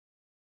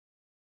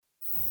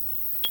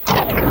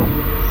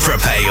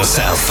Prepare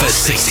yourself for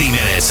 60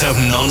 minutes of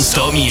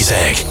non-stop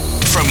music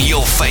from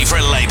your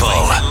favorite label,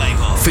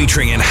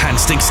 featuring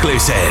enhanced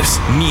exclusives,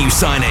 new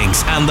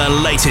signings, and the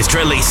latest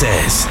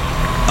releases,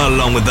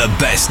 along with the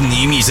best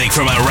new music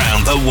from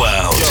around the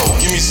world. Yo,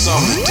 give me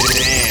something to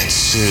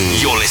dance to.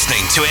 You're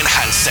listening to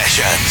Enhanced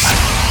Sessions.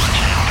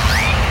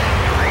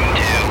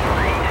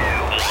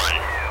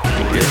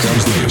 Here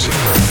comes the music.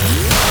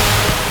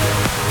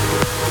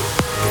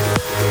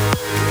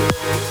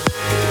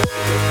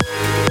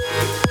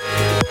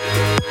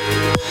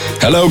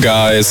 Hello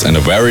guys, and a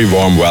very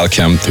warm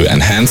welcome to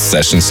Enhanced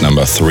Sessions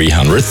number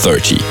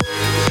 330.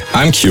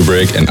 I'm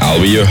Kubrick and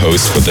I'll be your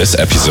host for this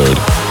episode.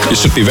 You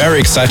should be very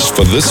excited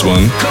for this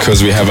one,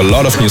 because we have a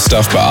lot of new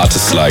stuff by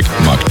artists like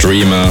Mark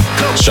Dreamer,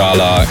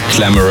 Shala,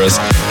 Clamorous,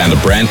 and a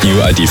brand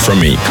new ID from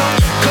me.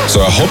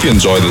 So I hope you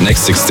enjoy the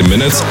next 60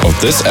 minutes of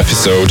this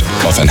episode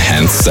of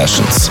Enhanced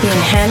Sessions. The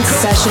Enhanced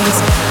Sessions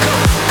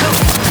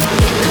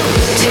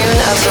Tune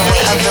of the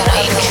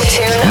Week.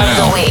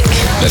 Now,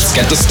 let's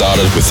get this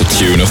started with the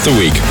tune of the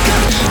week.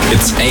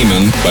 It's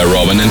Amen by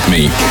Robin and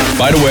Me.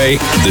 By the way,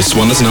 this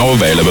one is now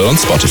available on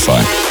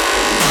Spotify.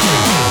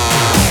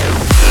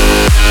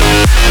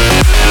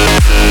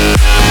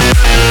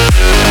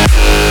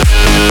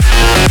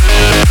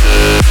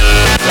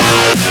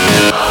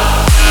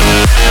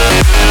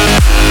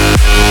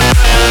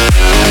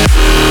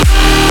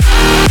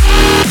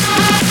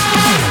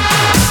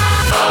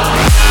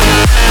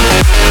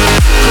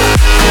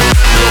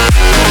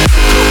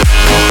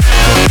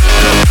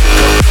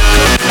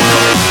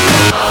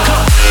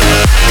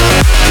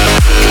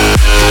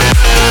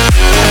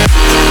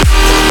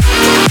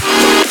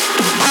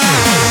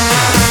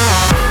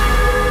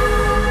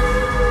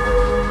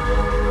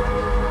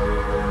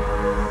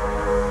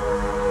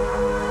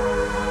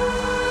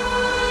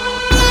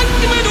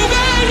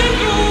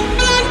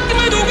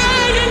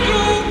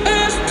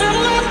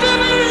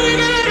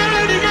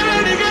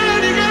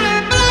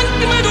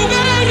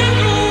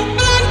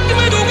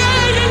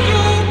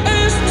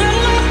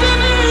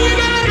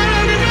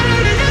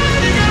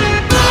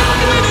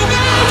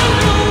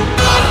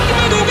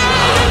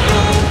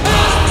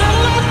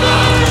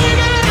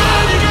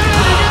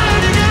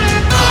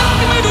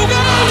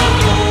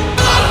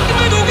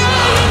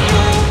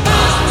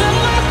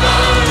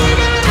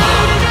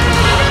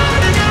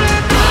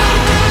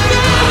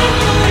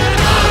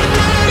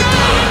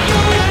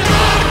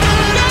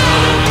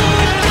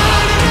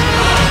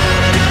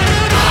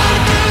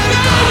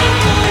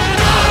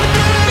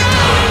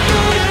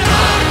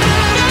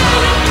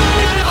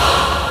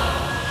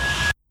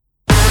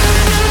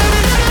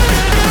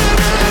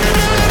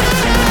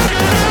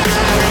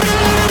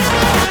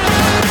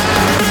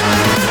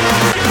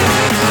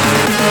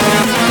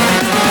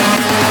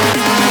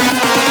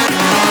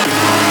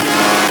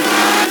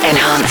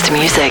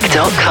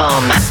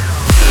 enhancedmusic.com.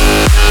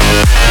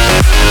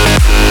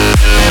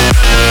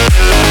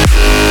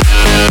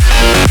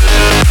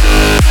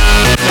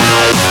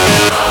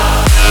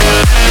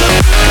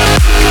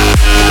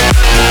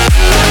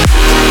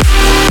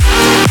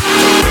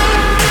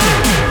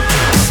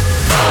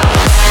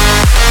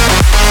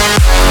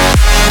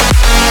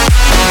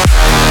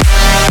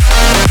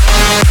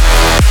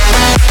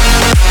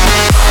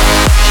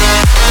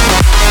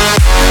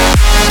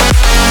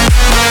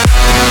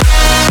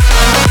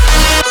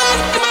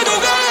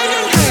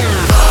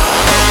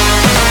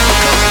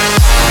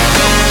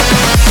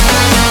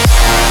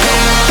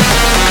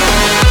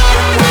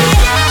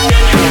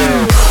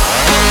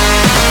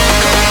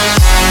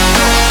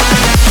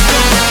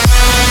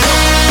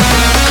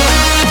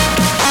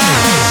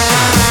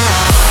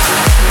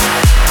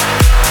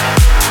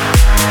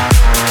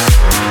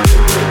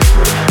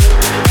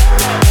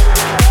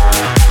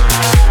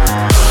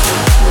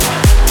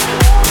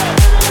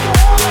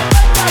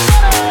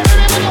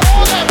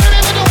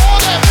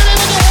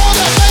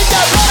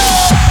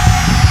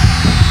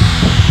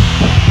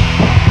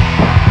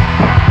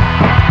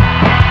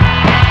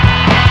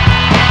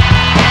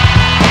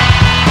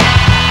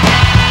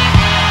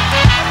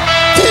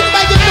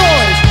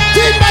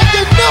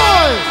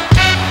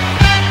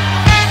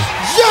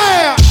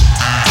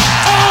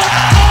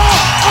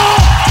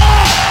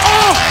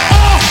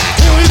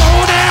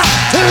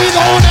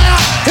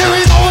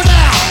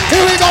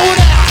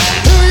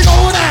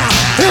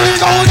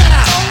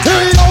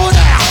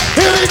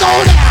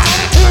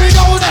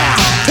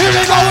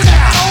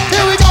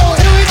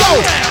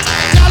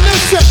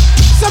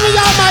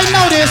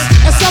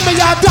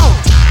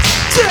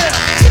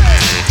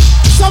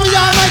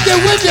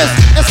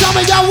 And some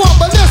of y'all won't,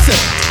 but listen,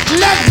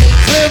 let me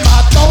clear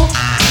my throat.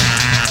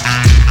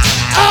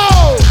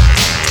 Oh,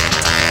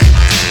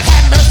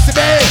 have mercy,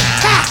 babe.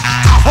 Ha,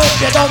 I hope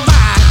you don't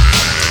mind.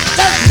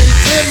 Let me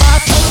clear my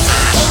throat.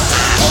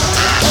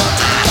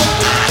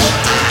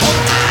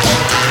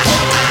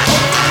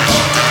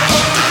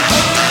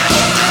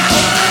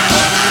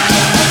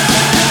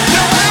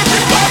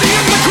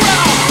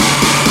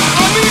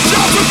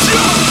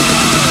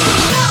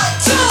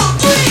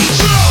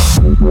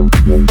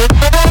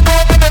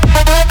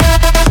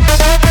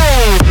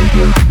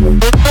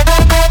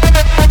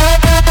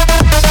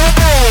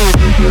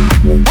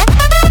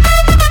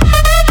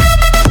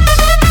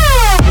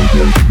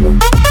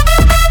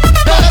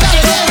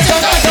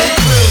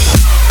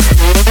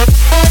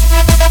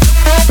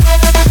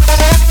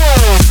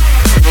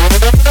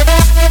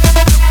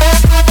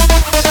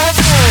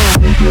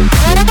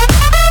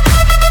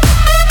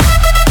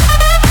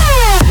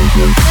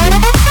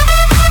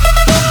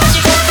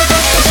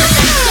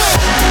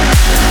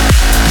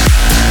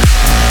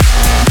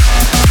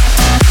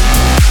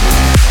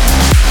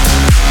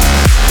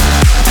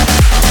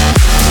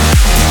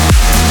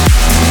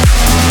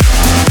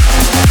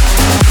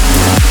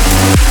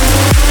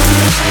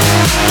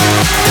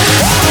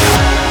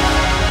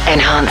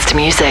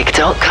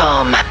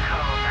 enhancedmusic.com.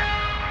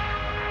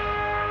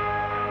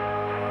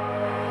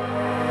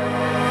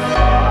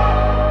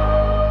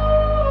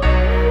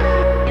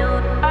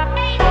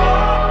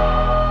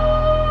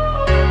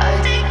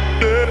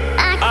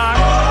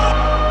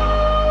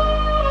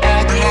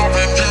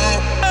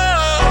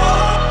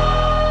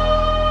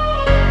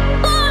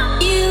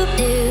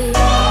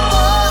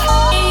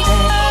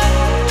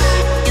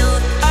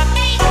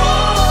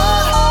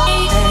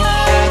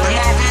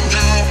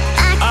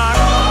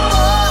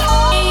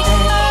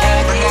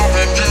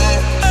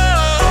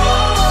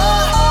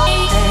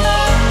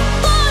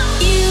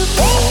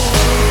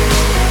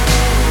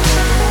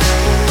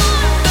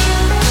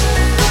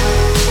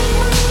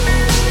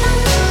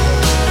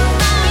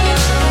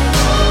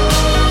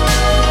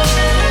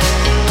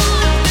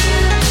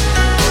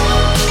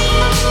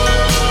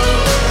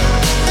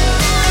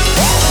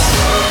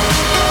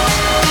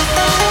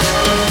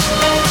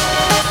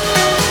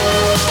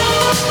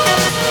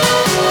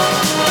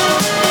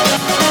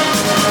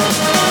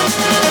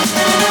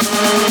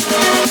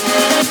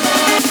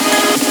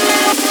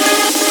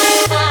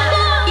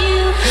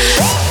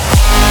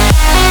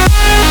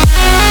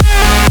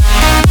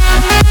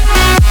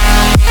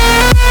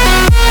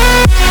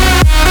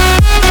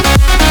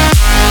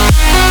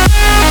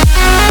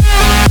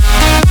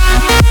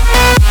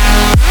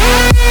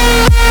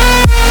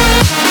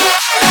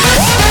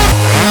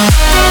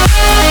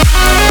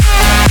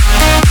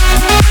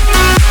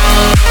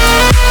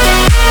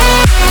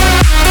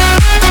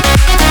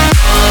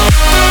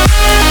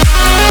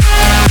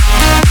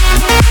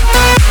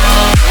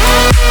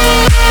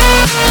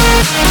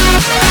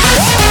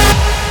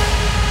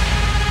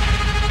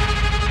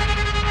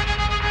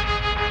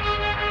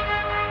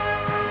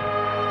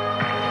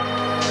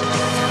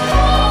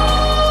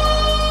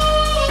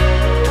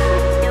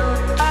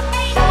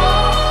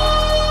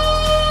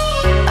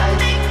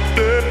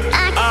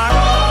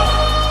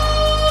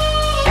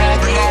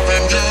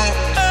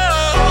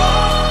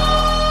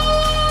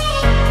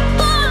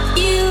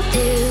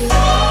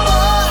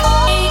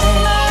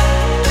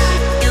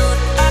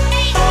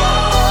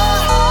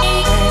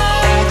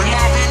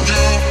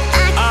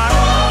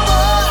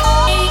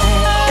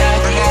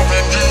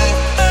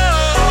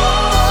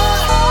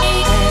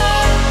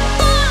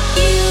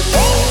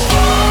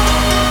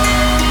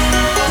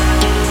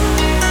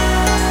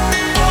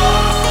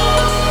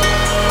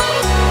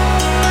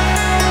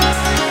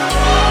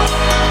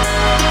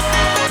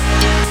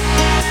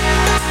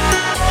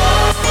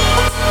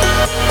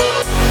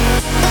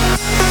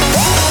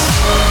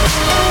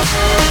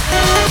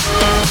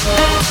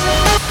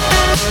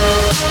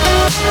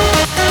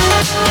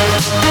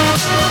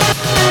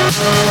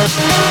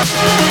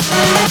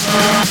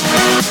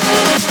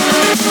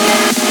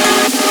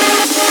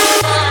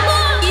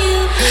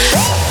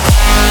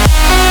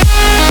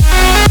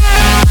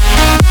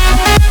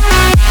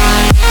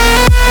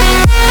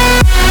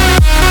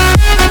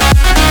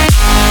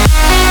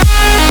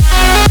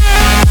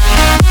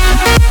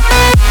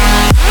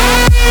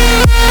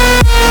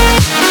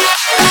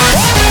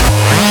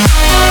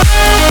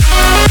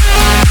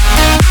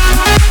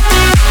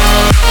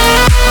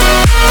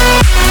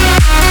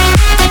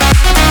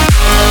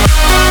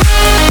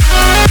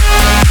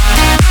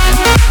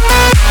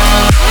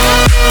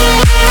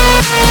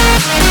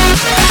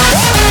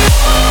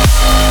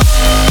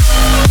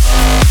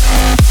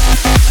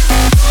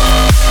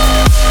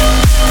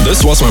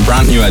 This was my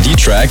brand new ID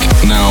track.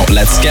 Now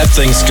let's get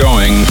things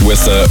going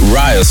with the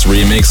Rios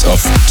remix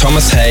of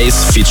Thomas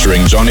Hayes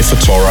featuring Johnny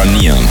Fatora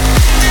Neon.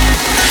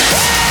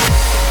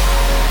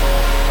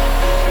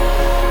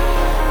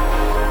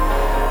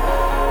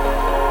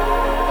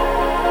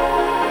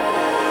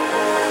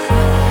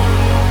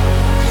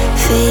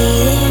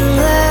 Fading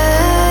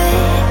light,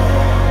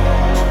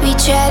 we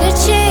try to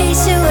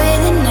chase away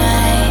the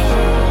night.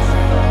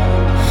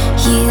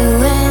 You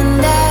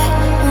and I,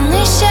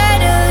 only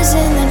shadows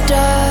in the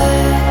dark.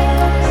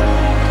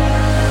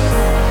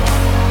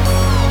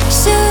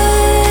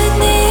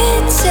 Suddenly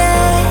it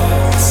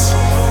sets,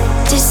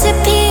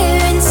 disappear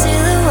in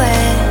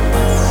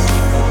silhouettes.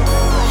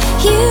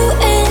 You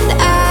and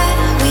I,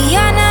 we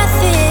are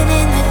nothing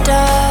in the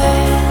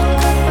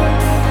dark.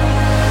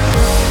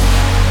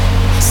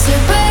 So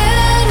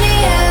burn me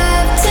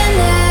up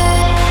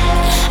tonight,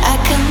 I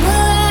come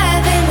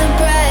alive in the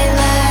bright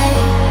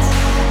lights.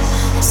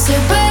 So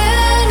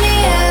burn me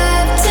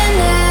up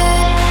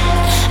tonight,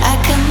 I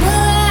come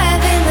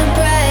alive in the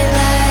bright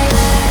lights.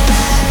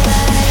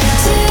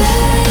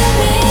 Turn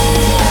me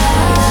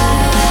on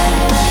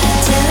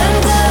till I'm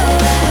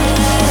glowing.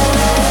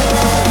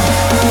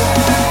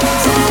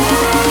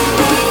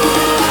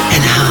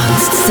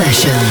 Enhanced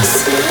Sessions.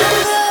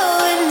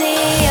 Glowing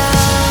neon.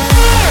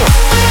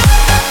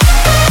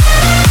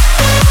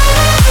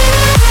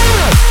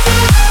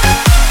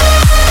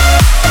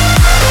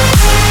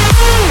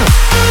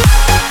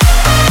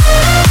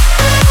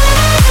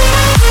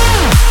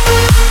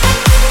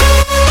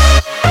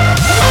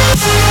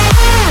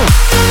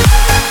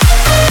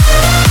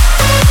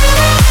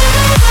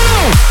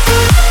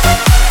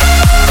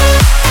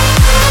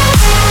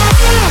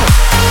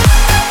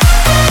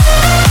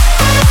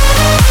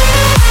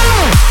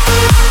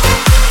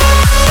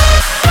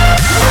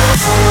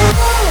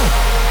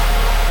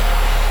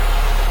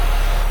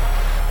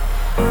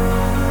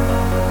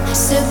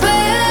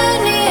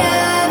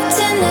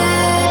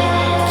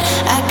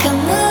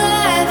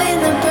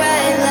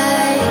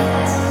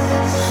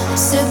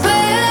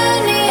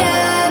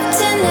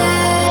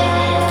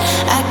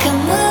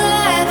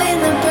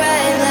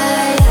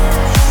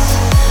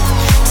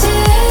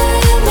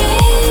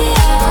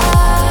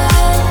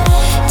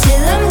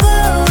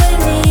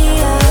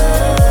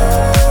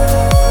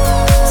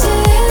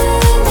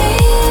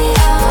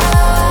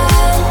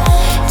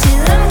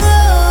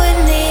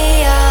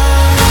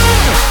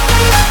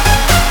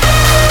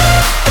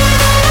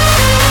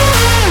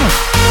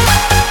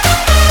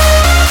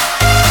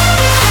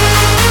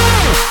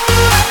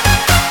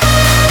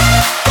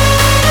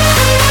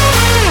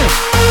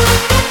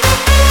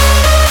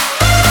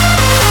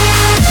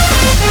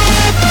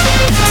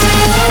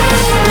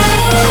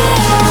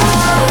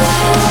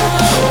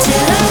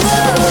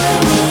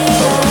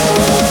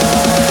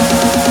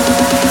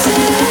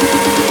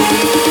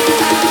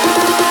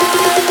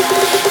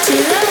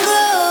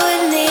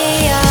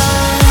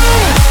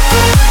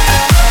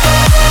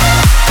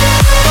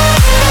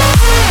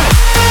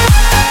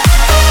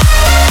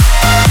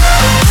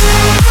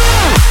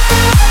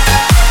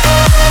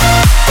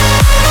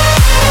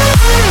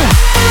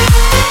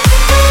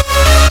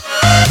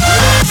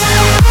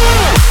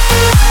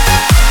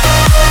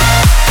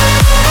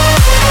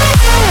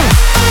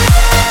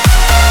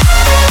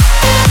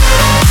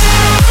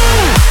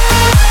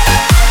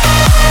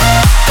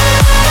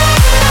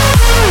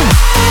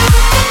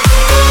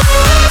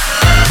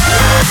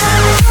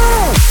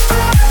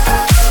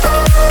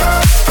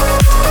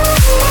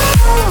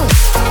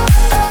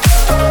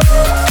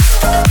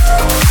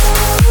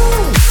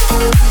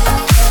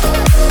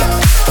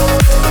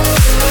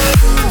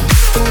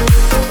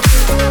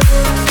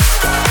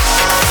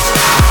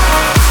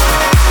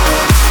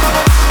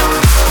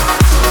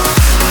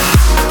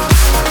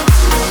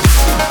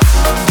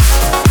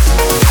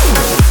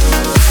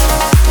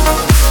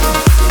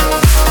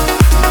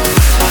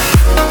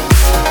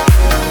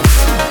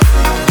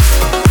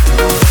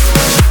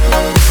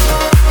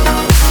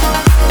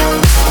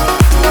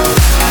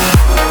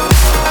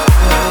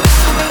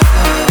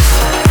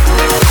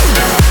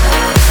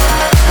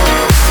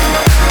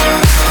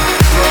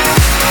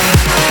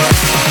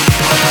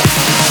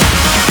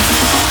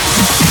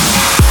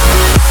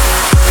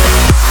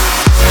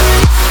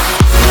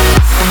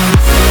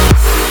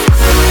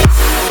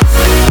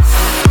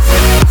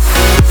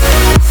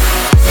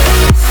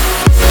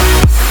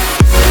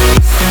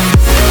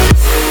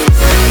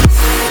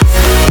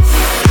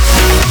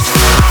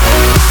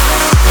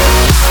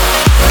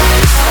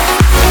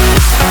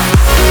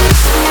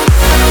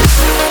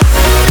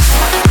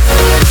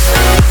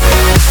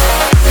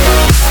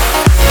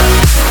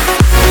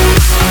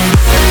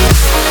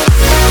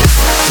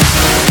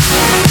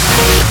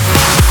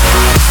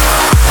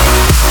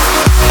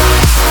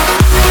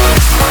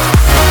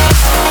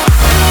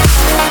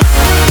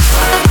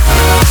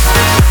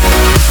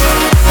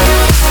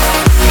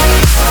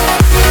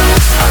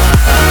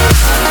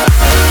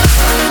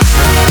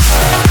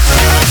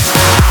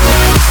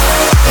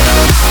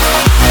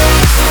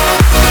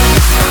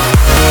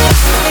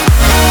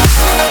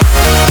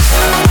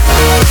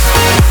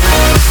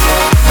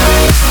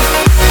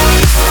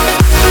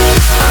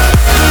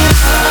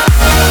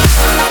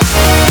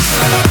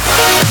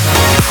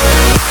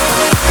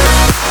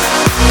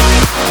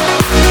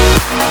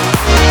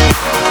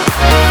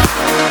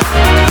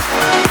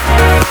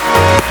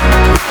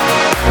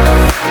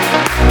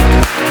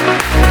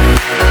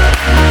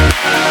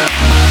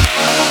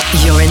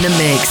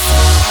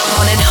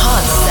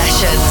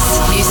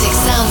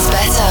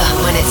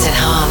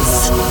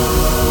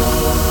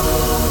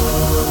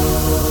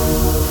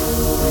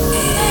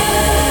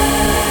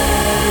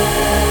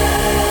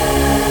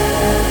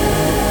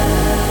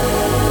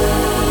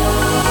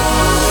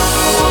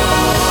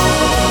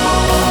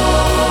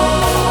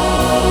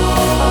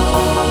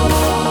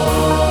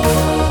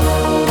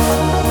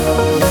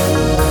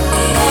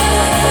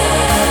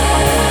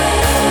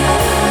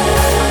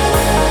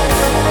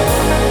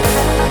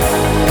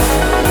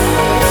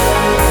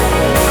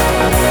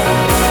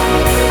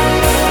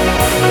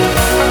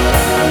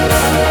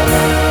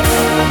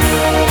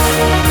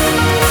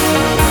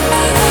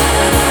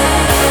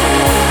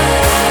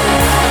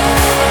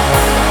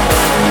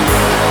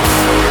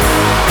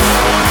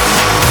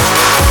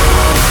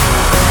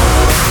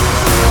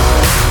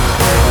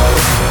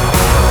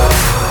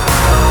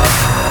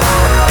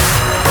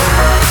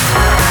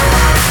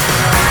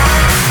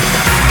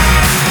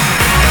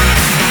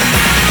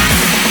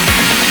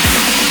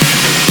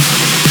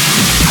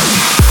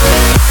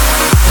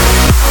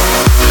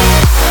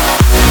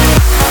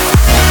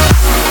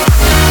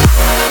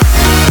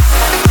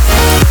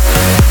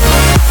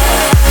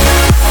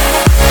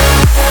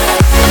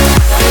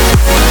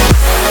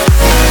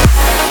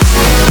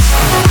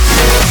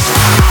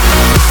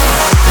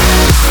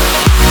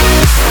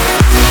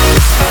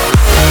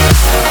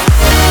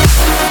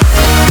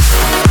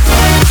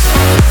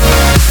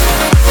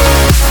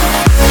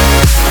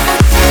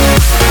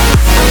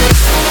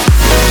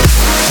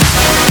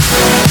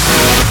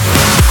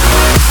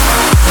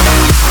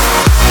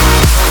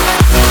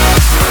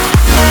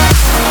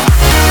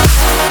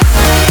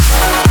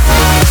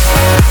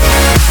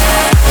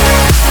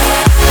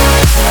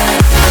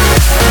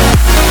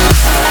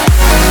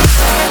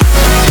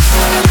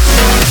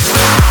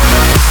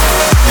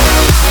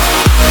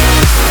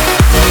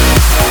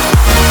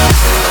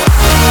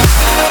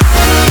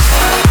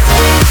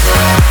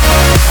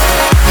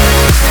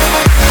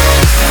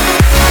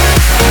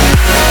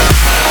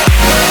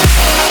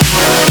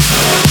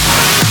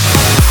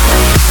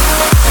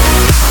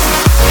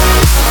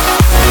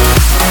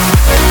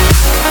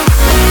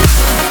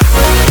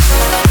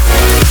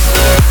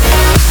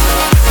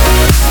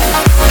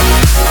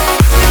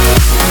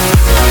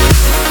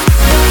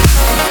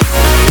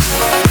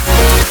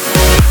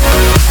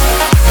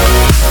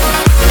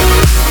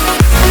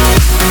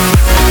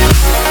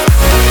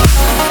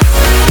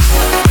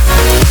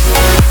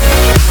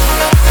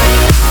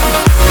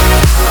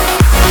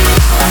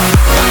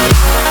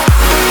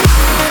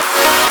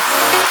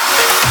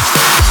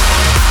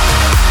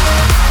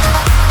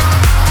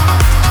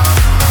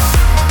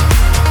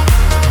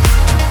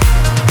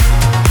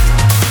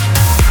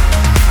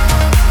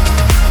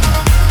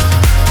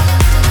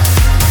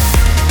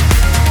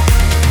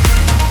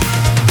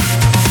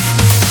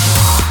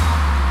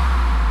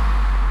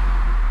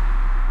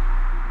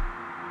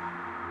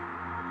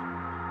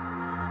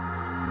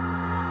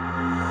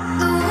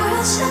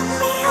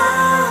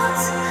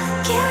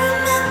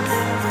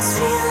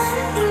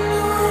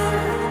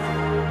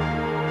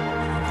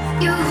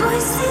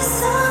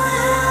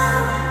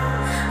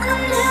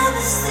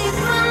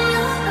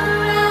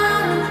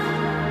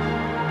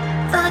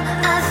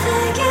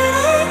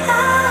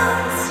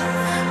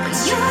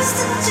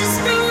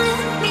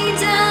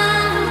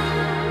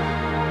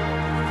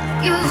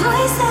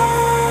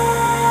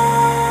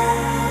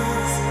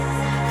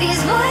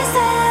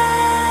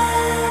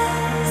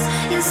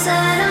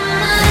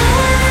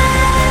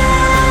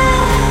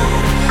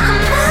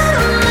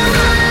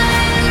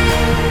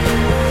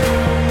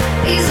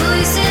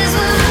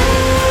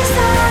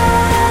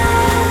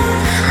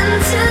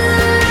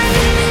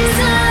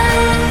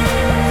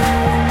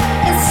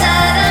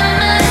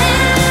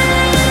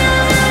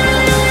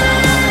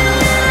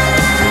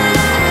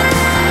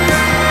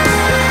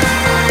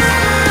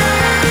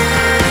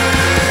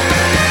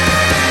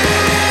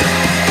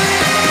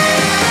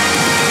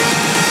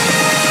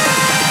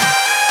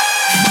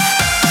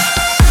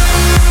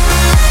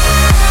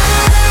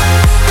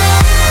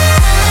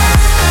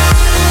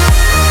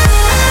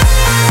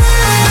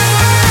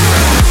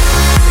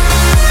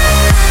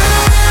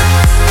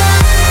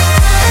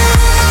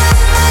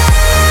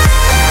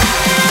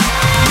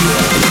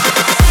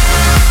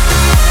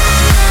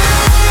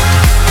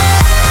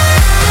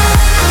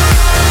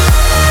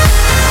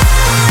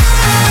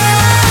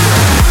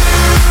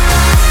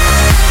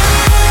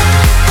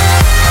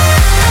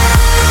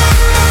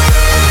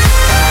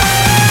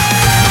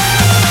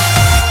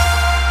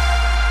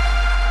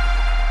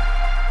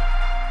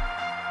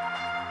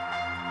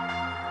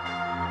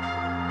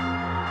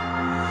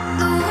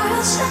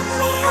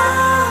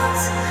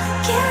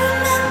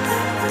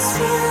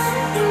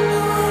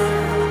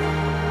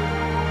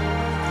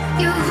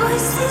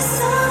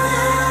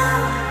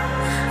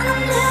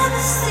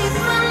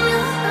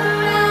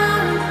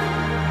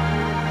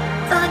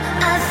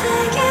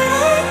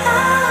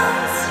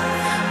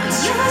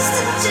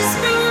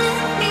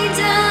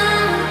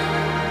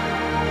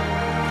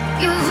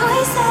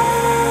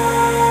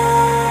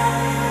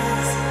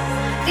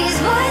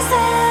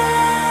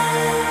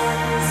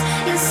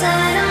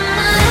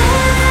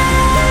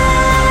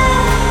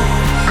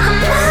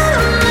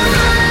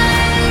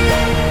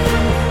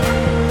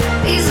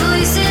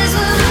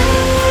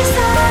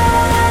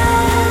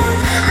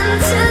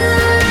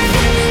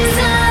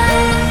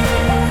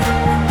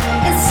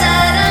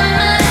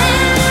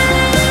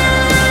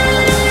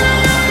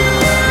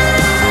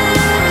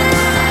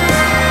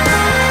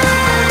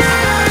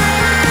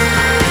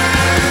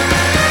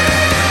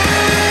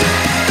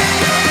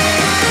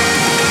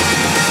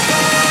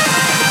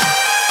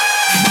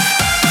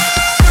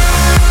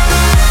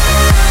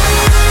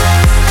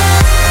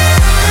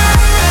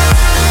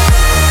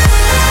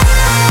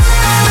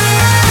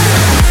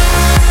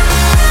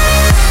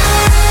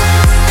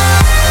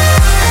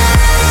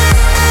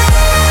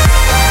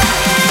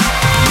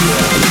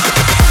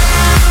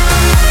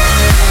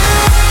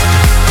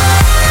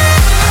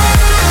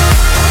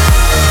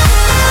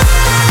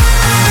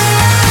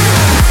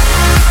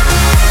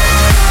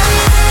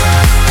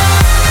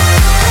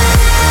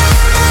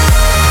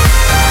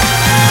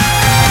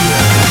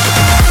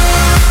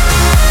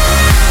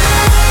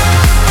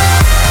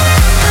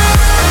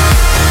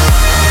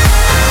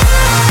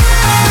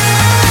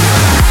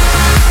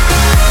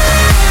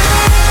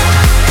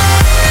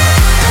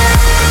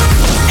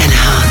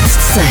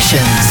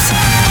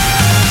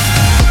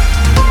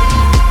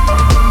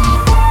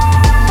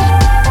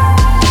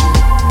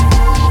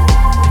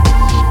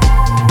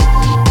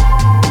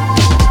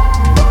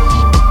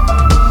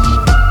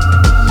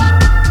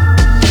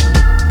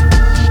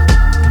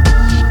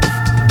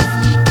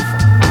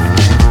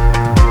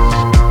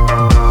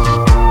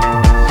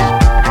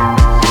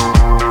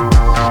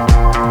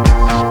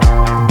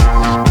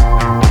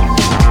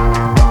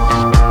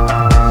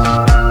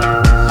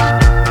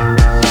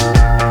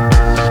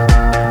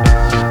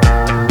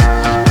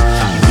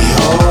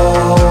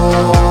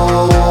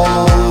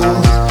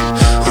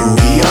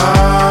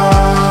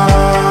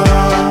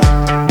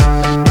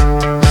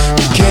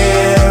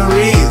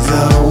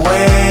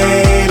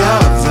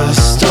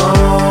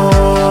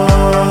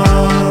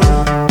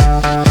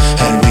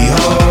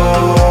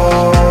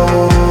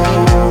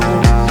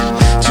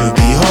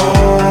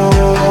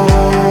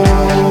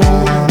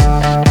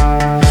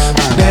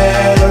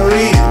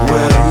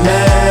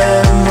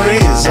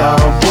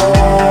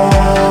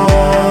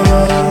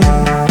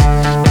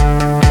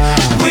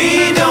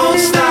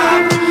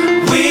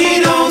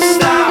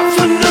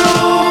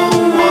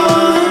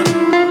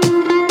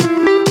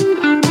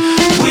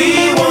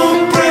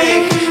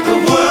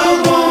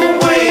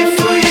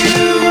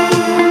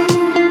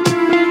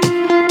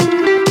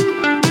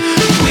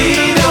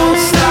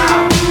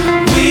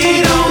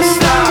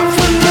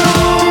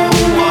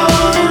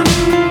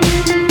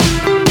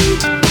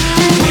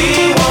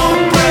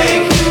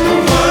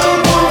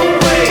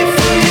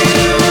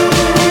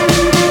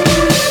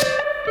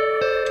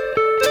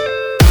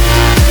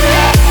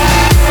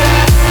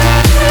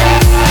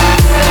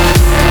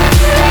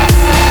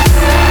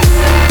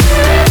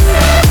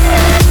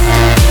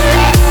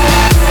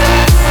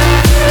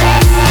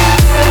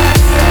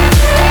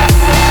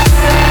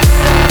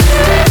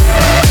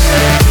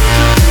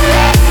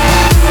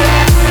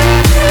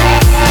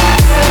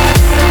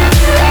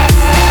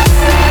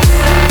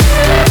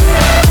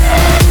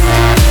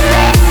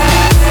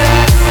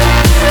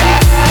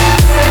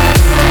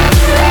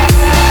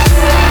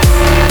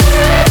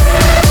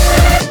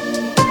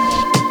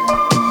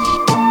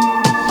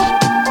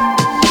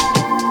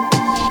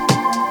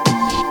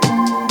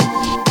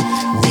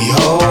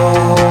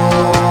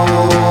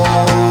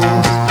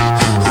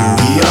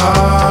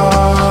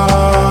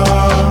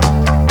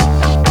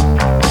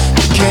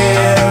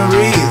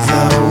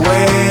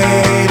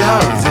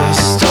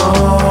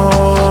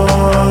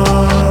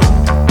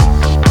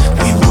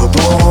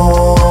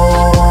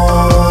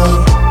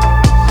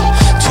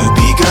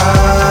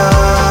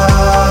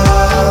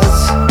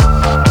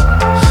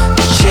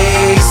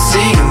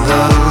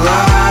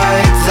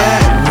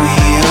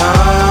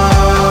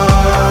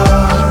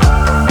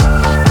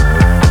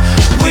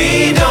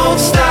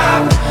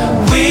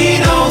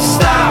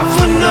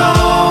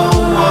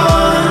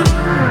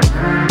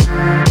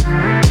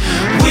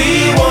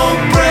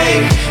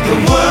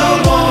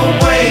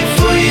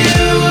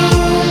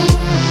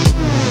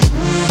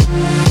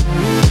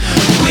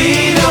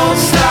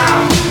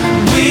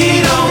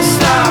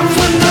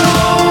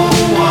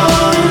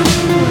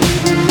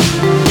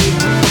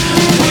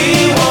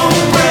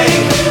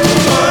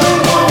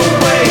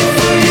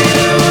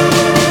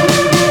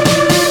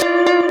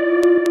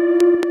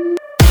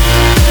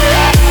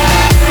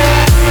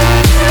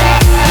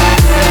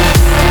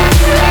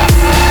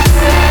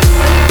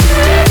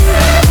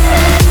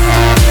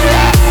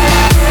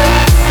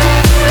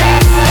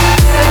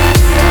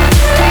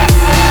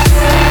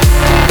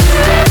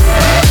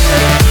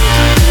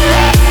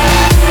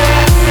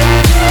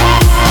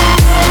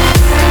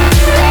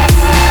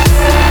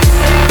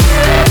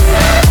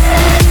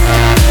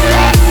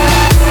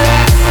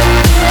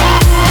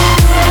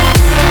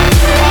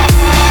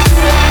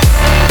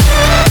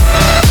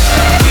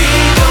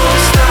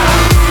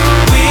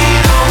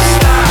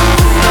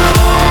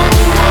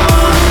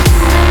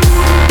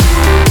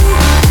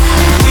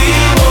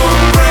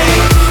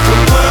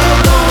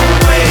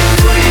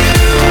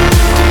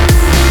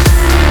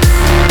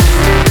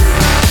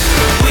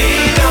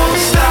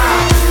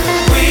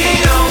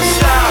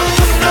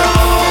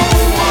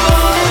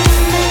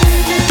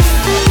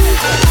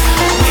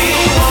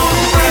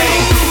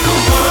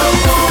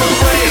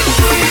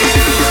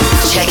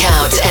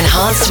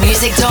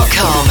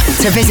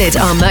 to visit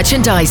our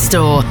merchandise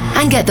store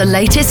and get the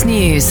latest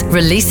news,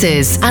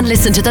 releases, and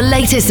listen to the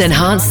latest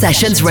Enhanced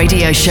Sessions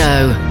radio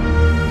show.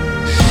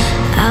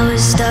 I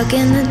was stuck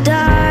in the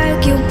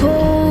dark, you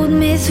pulled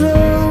me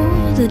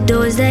through the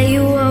doors that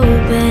you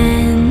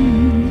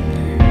opened.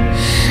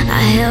 I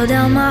held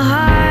out my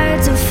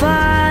heart to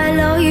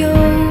follow you,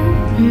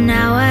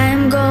 now I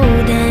am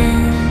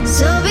golden.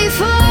 So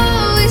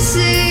before we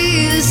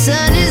see the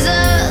sun is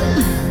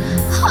up,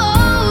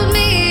 hold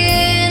me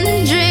in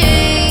a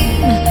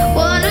dream.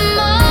 What a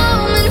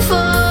moment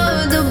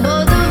for the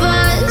both of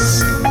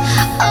us,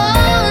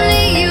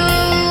 only you,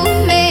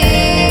 me.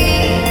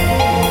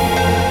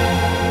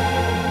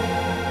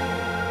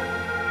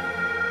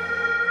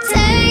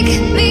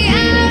 Take me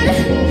out,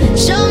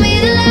 show me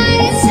the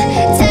lights.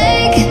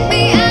 Take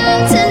me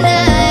out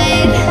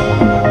tonight.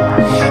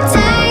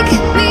 Take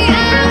me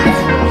out,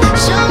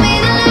 show me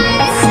the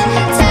lights.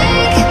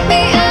 Take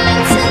me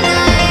out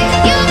tonight.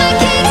 You're my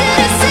key to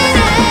the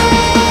city.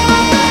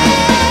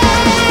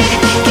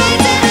 Key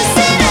to the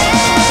city.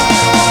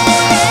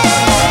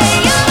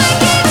 You're my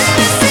key to the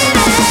city.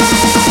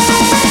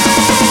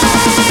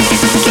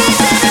 Key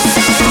to the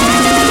city.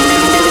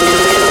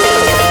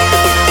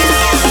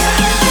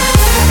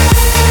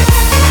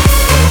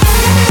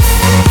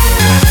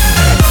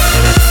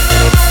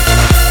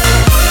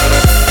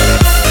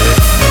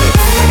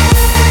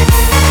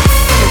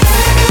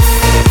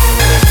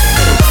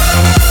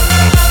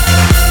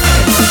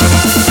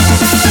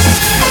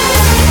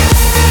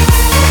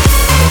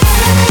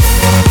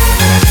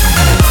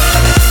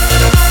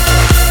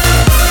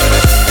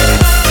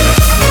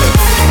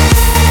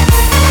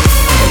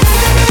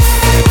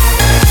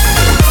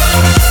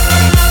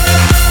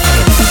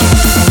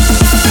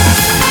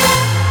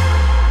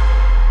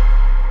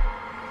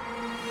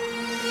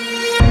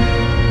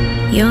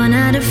 You're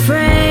not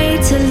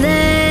afraid to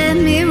let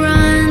me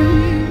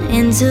run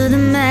into the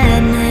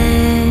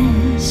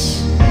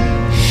madness.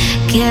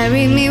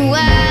 Carry me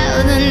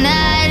while the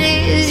night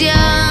is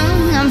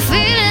young. I'm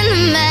feeling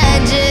the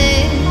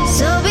magic.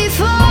 So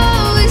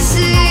before we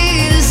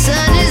see the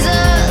sun is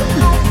up,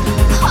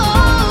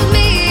 hold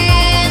me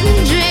in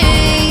a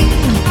dream.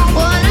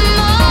 What a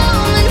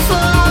moment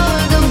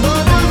for the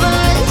both of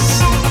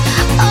us,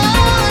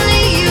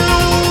 only you,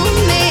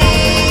 me.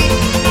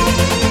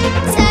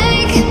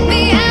 Take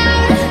me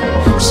out,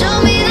 show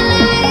me the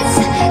lights.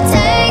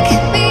 Take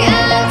me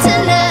out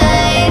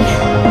tonight.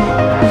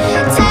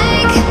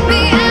 Take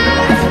me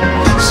out,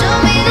 show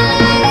me the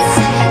lights.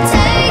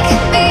 Take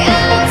me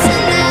out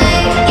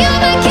tonight. You're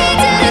my key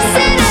to the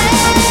city.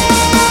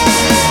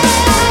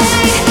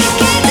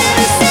 Key to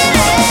the city. You're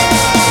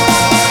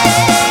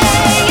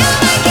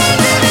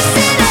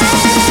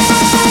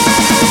my key to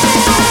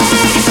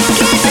the city.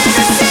 Key to the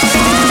city.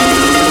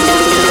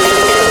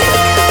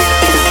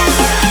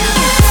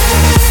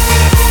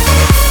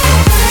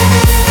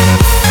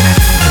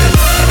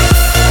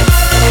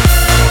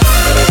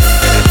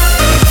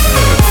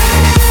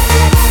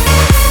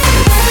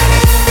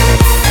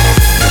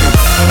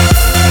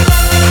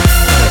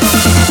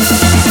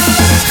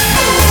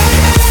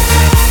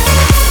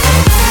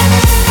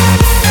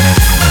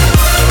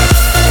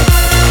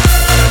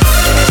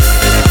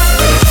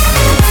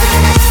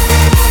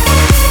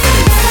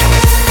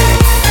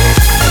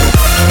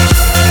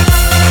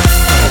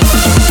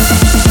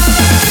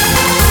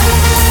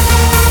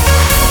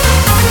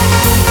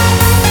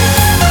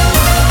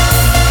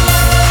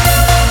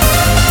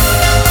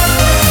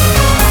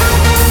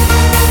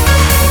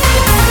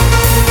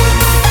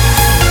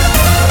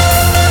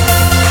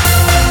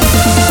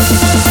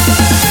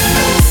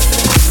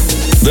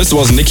 This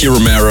was Nicky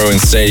Romero in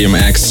Stadium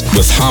X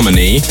with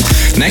Harmony.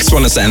 Next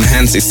one is the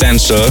Enhanced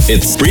Essential.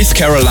 It's Breathe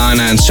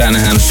Carolina and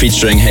Shanahan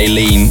featuring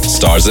Haylene,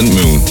 Stars and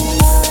Moon.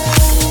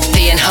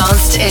 The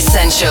Enhanced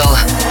Essential,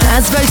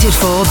 as voted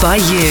for by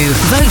you.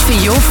 Vote for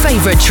your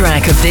favorite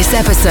track of this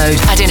episode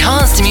at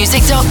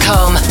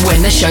enhancedmusic.com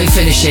when the show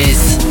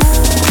finishes.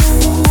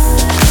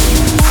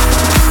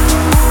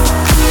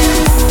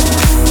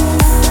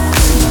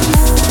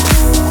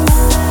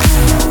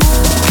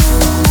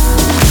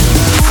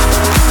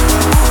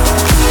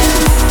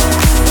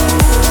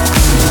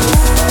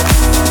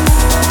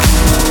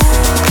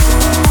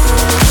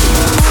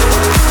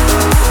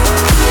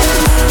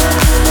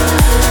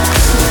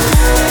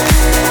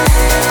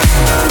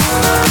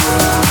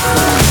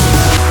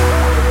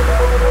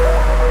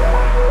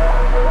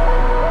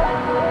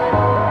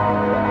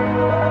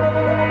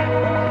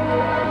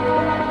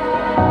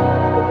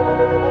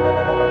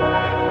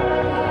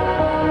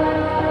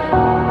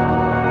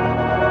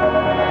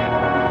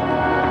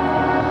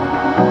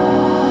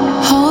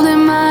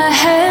 Holding my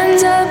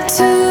hands up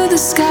to the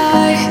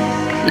sky,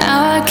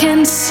 now I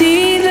can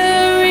see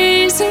the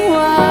reason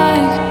why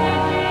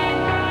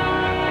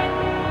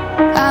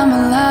I'm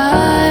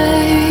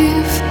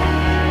alive.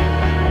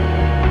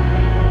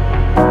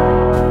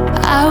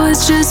 I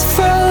was just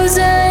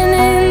frozen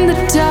in the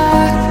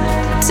dark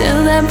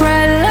till that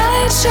bright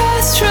light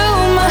shone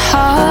through my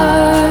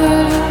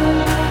heart.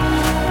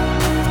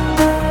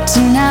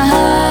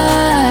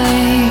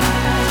 Tonight,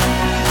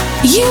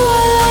 you are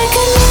like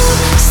a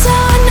new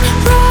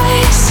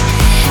sunrise.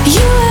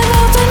 You have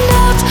opened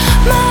up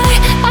my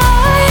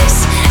eyes.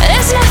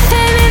 There's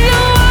nothing in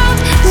the world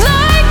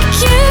like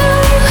you.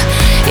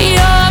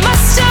 You're my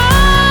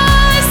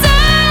stars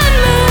and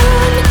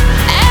moon.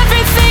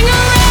 Everything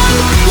around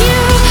you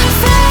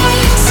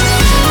fades,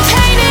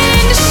 painted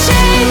into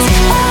shades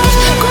of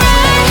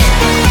gray.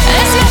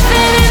 There's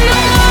nothing in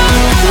the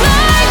world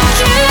like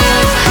you.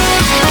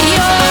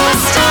 You're my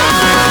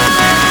stars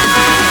and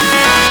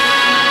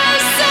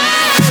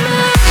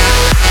moon.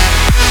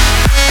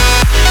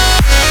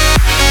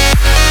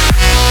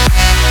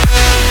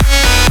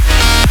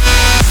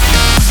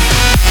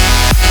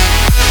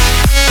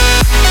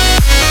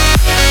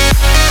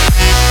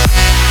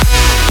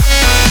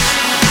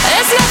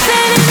 There's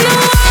nothing in the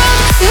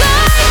world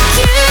like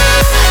you.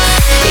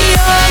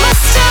 You're my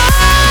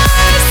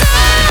stars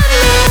and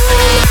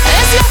moon.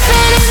 There's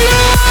nothing in the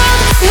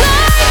world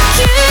like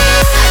you.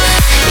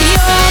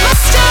 You're my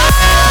stars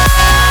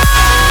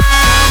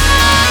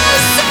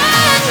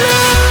and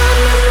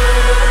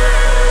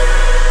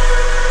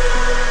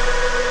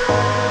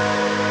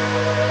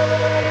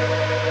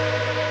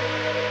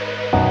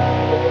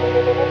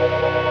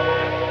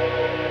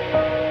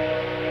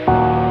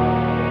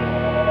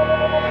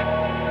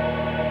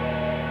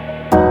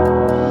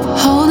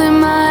holding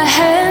my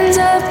hands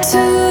up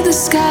to the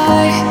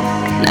sky.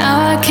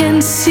 Now I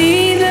can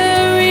see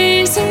the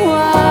reason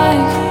why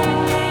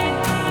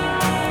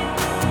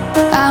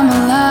I'm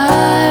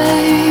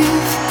alive.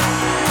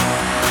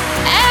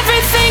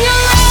 Everything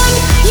around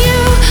you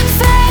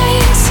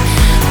fades,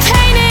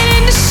 painted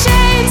into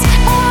shades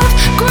of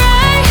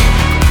gray.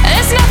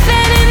 There's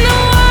nothing in the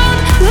world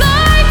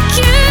like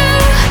you.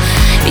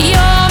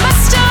 You're my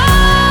stars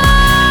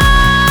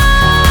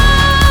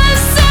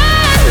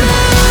and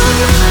moon.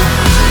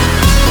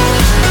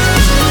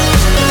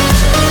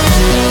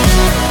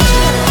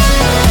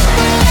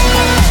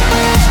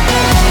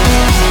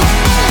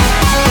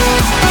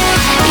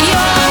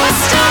 You're my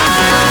stars and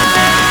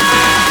moon.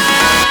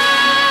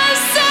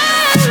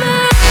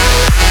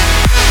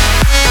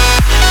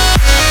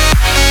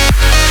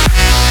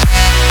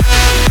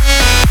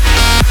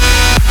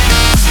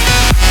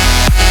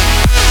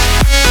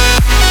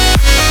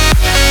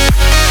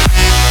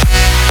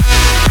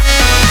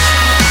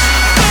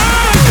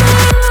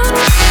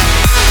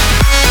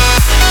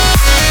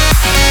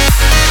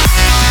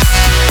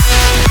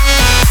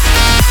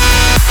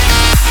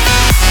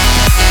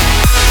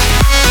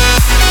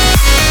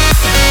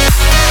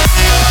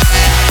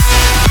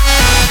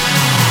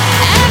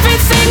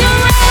 Everything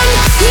around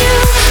you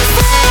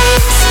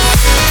fades,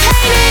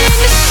 painted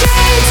into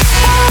shades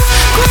of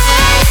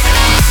gray.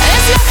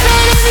 There's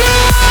nothing in the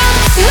world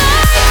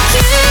like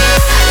you.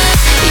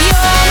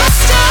 You're my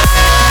stars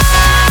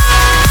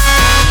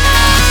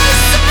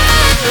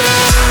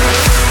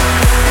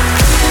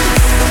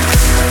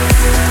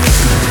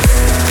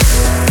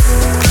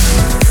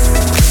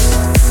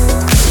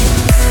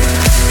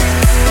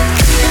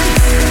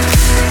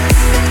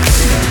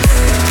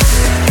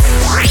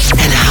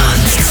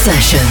Enhanced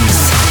Sessions.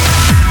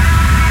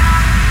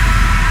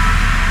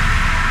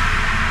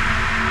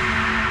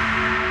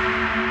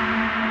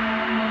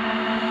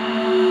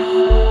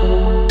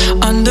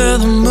 Under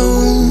the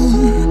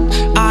moon,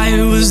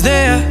 I was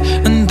there,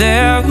 and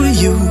there were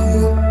you.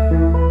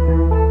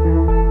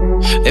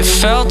 It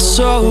felt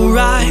so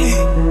right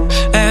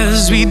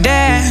as we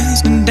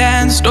danced and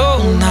danced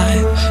all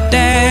night,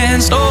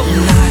 danced all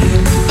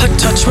night. Her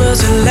touch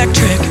was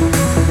electric,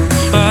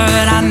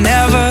 but I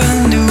never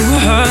knew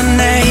her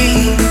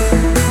name.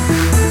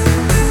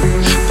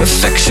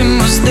 Perfection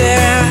was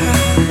there,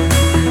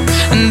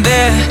 and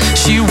there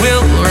she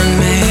will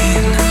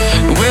remain,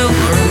 will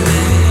remain.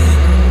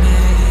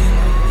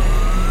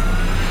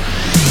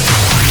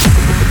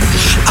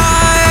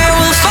 I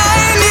will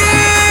find you,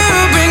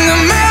 bring the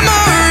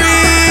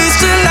memories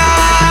to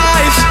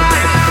life.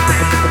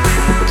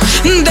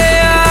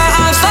 There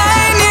I'll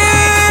find you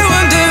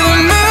under the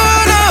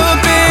moon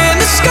up in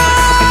the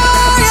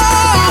sky.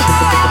 Oh,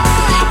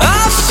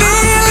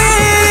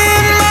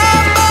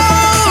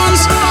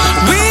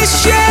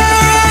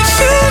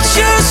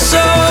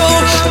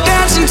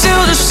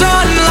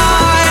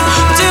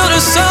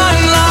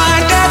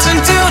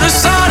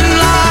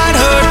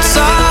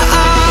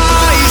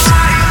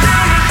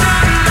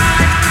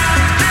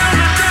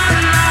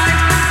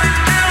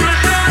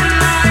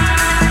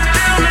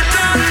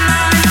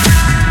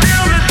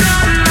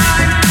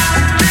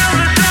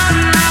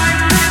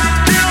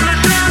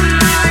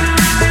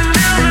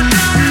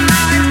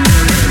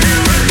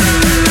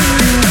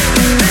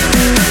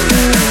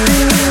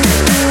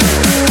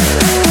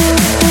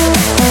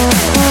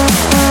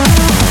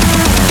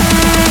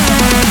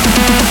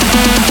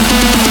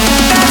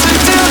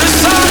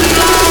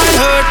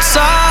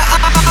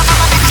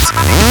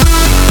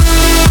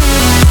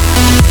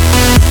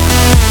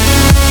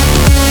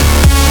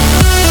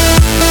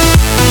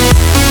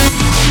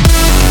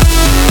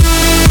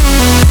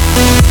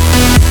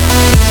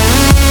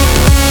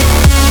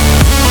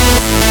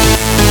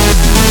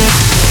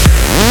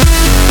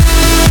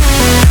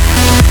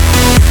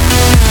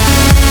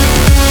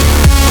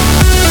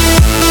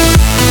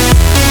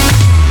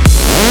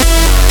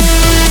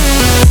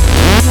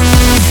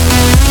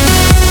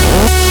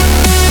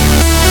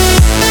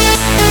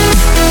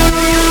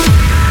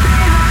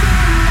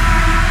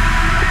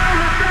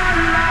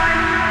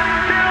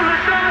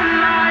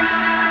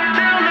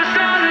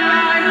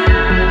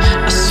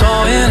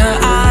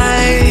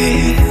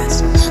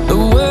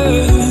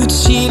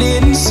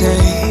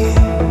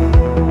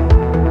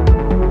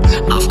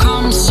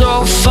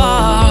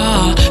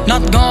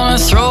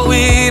 throw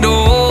it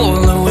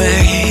all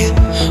away,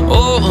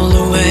 all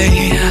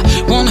away.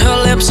 Want her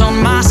lips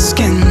on my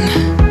skin,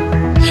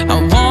 I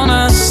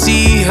wanna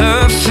see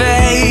her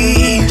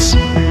face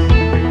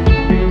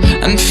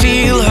and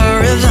feel her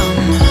rhythm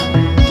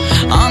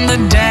on the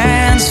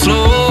dance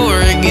floor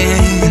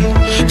again,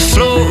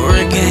 floor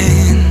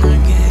again.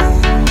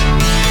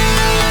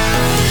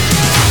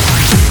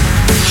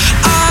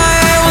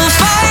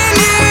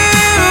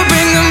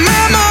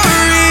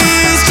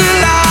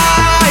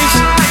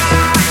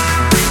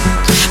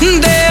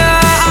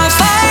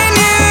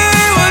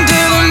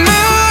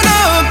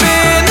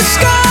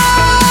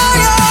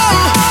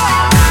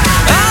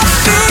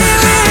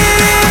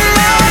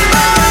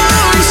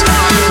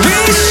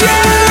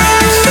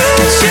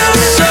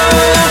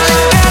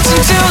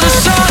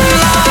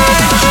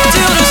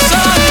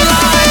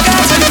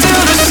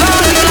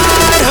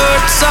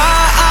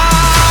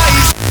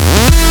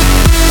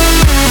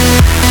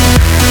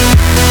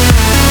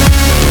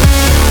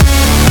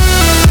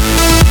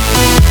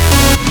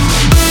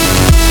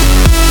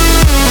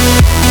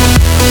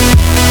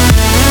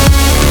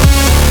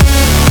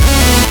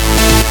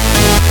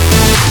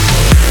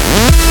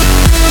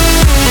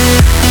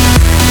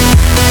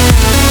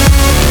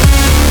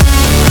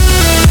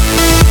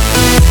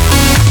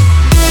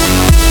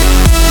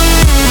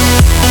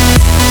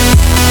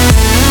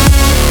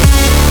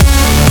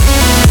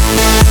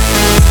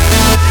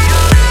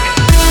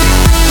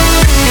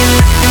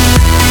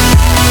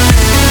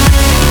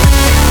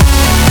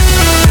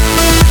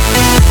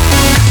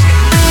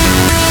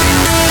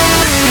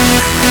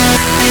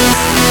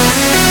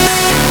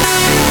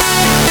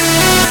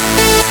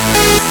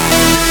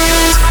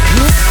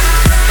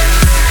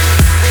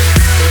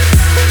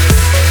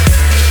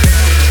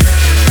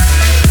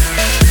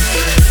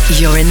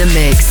 You're in the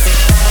mix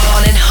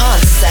on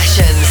Enhanced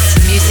Sessions.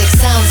 Music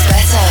sounds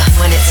better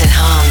when it's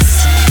enhanced.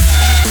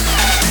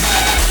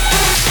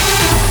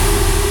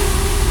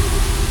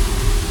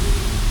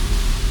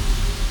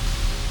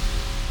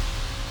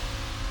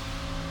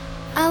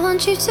 I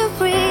want you to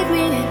breathe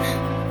me in.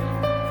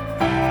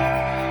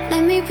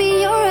 Let me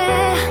be your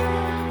air.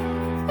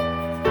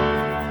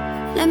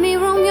 Let me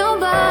roam your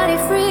body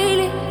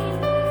freely.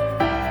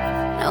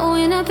 No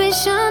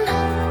inhibition,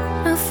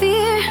 no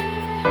fear.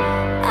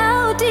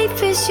 How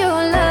deep is your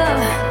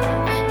love?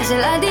 Is it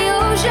like the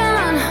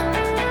ocean?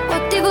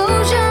 What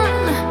devotion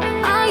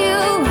are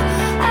you?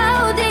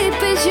 How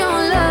deep is your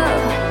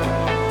love?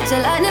 Is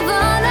it like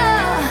Nirvana?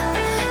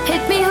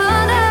 Hit me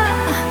harder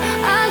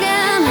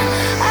again.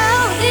 How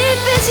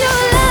deep is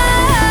your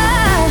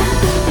love?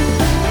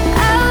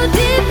 How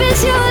deep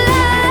is your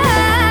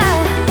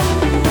love?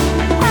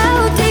 How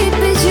deep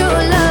is your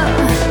love?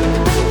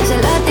 Is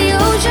it like the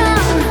ocean?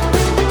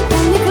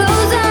 Pull me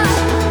closer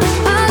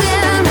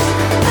again.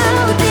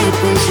 How deep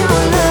is your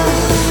love?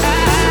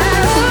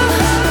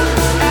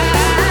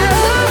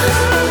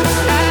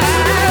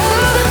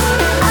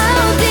 How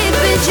deep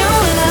is your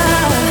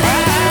love?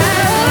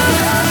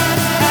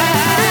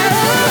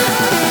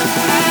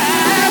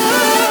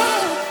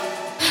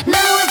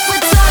 Now if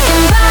we're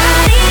talking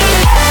body,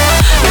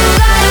 you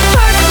got a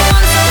perfect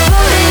one, so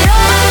put it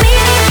on me.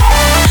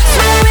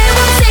 Swear it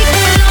won't take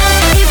me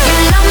long if you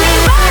love me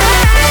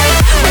right.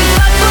 We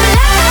fuck for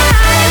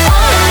life,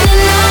 on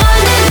and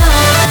on and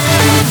on.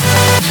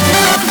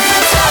 Now if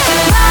we're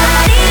talking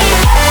body,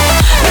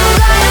 you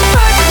got a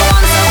perfect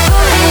one, so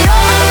put it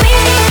on me.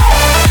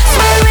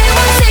 Swear it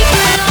won't take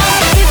me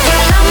long if you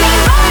love me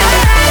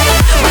right.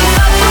 We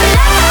fuck for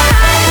life,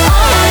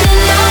 on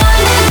and on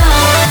and on.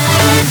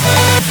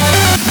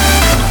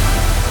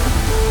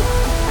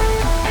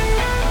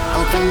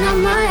 Open up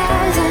my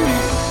eyes and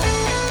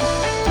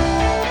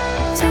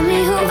tell me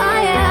who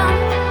I am.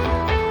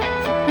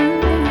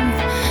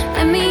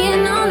 Let me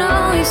in on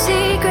all your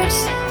secrets.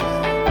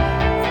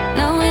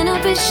 No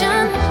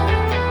inhibition,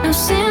 no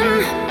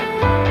sin.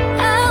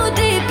 How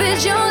deep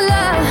is your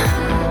love?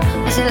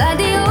 Is it like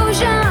the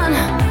ocean?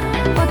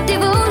 What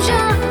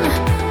devotion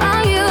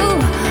are you?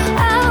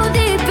 How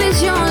deep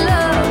is your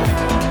love?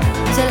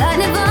 Is it like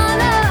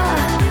Nirvana?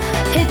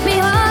 Hit me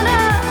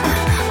harder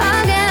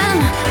again.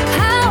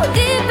 How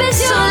deep is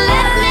your love? So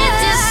let me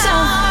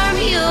disarm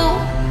you.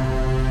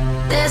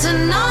 There's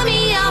an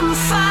army I'm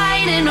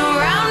fighting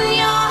around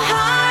your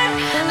heart.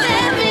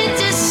 Let me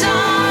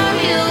disarm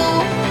you.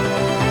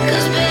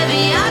 'Cause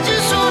baby, I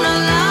just wanna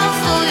love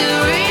for you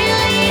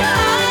really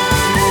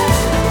hard.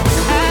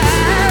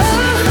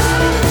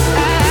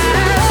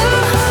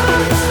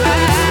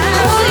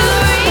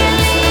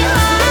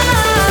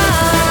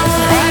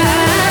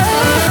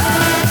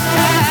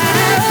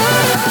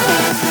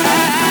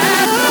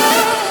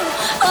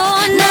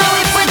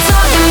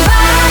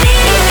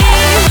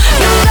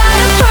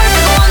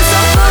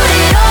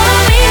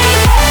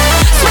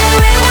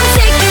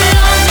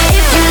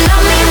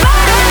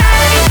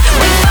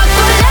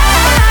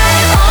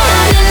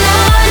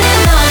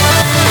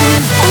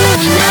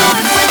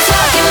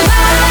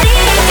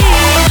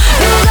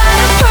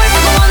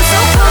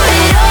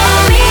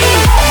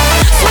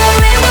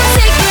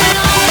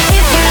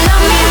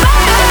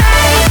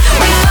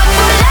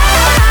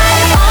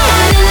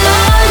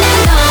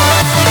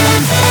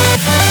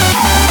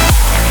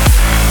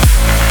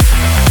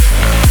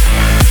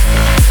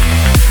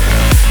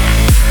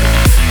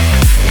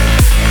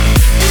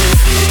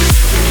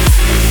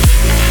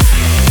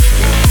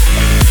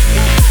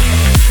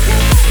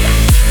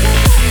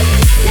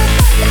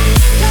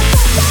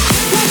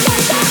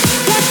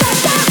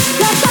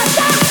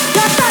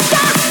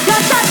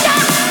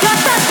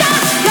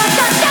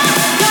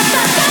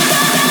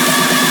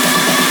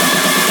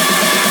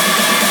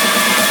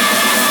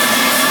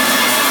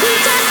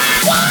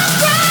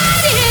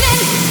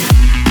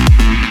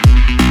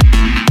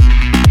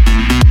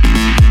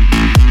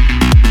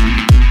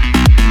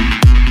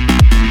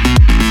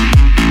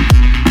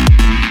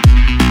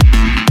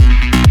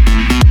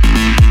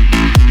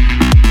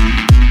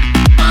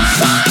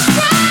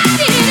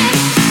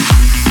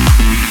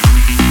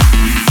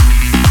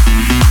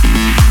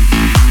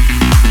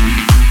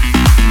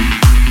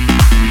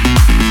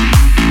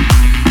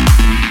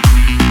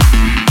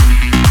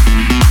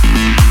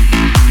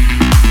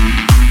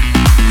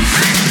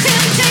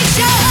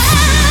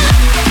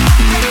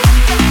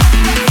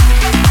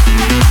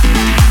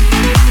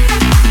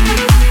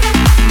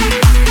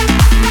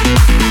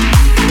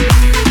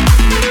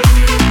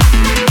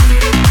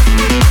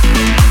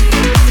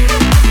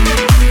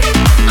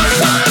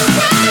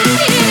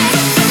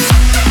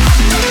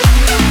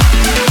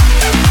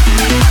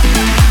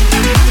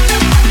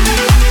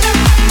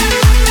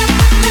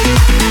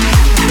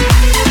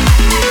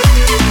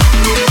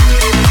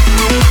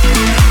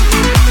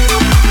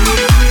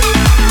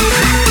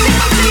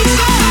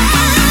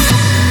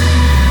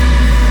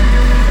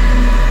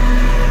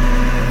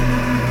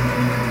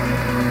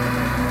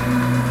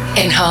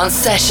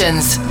 Enhanced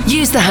Sessions.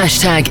 Use the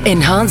hashtag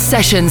Enhanced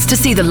Sessions to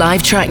see the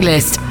live track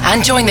list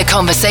and join the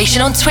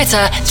conversation on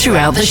Twitter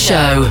throughout the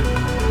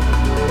show.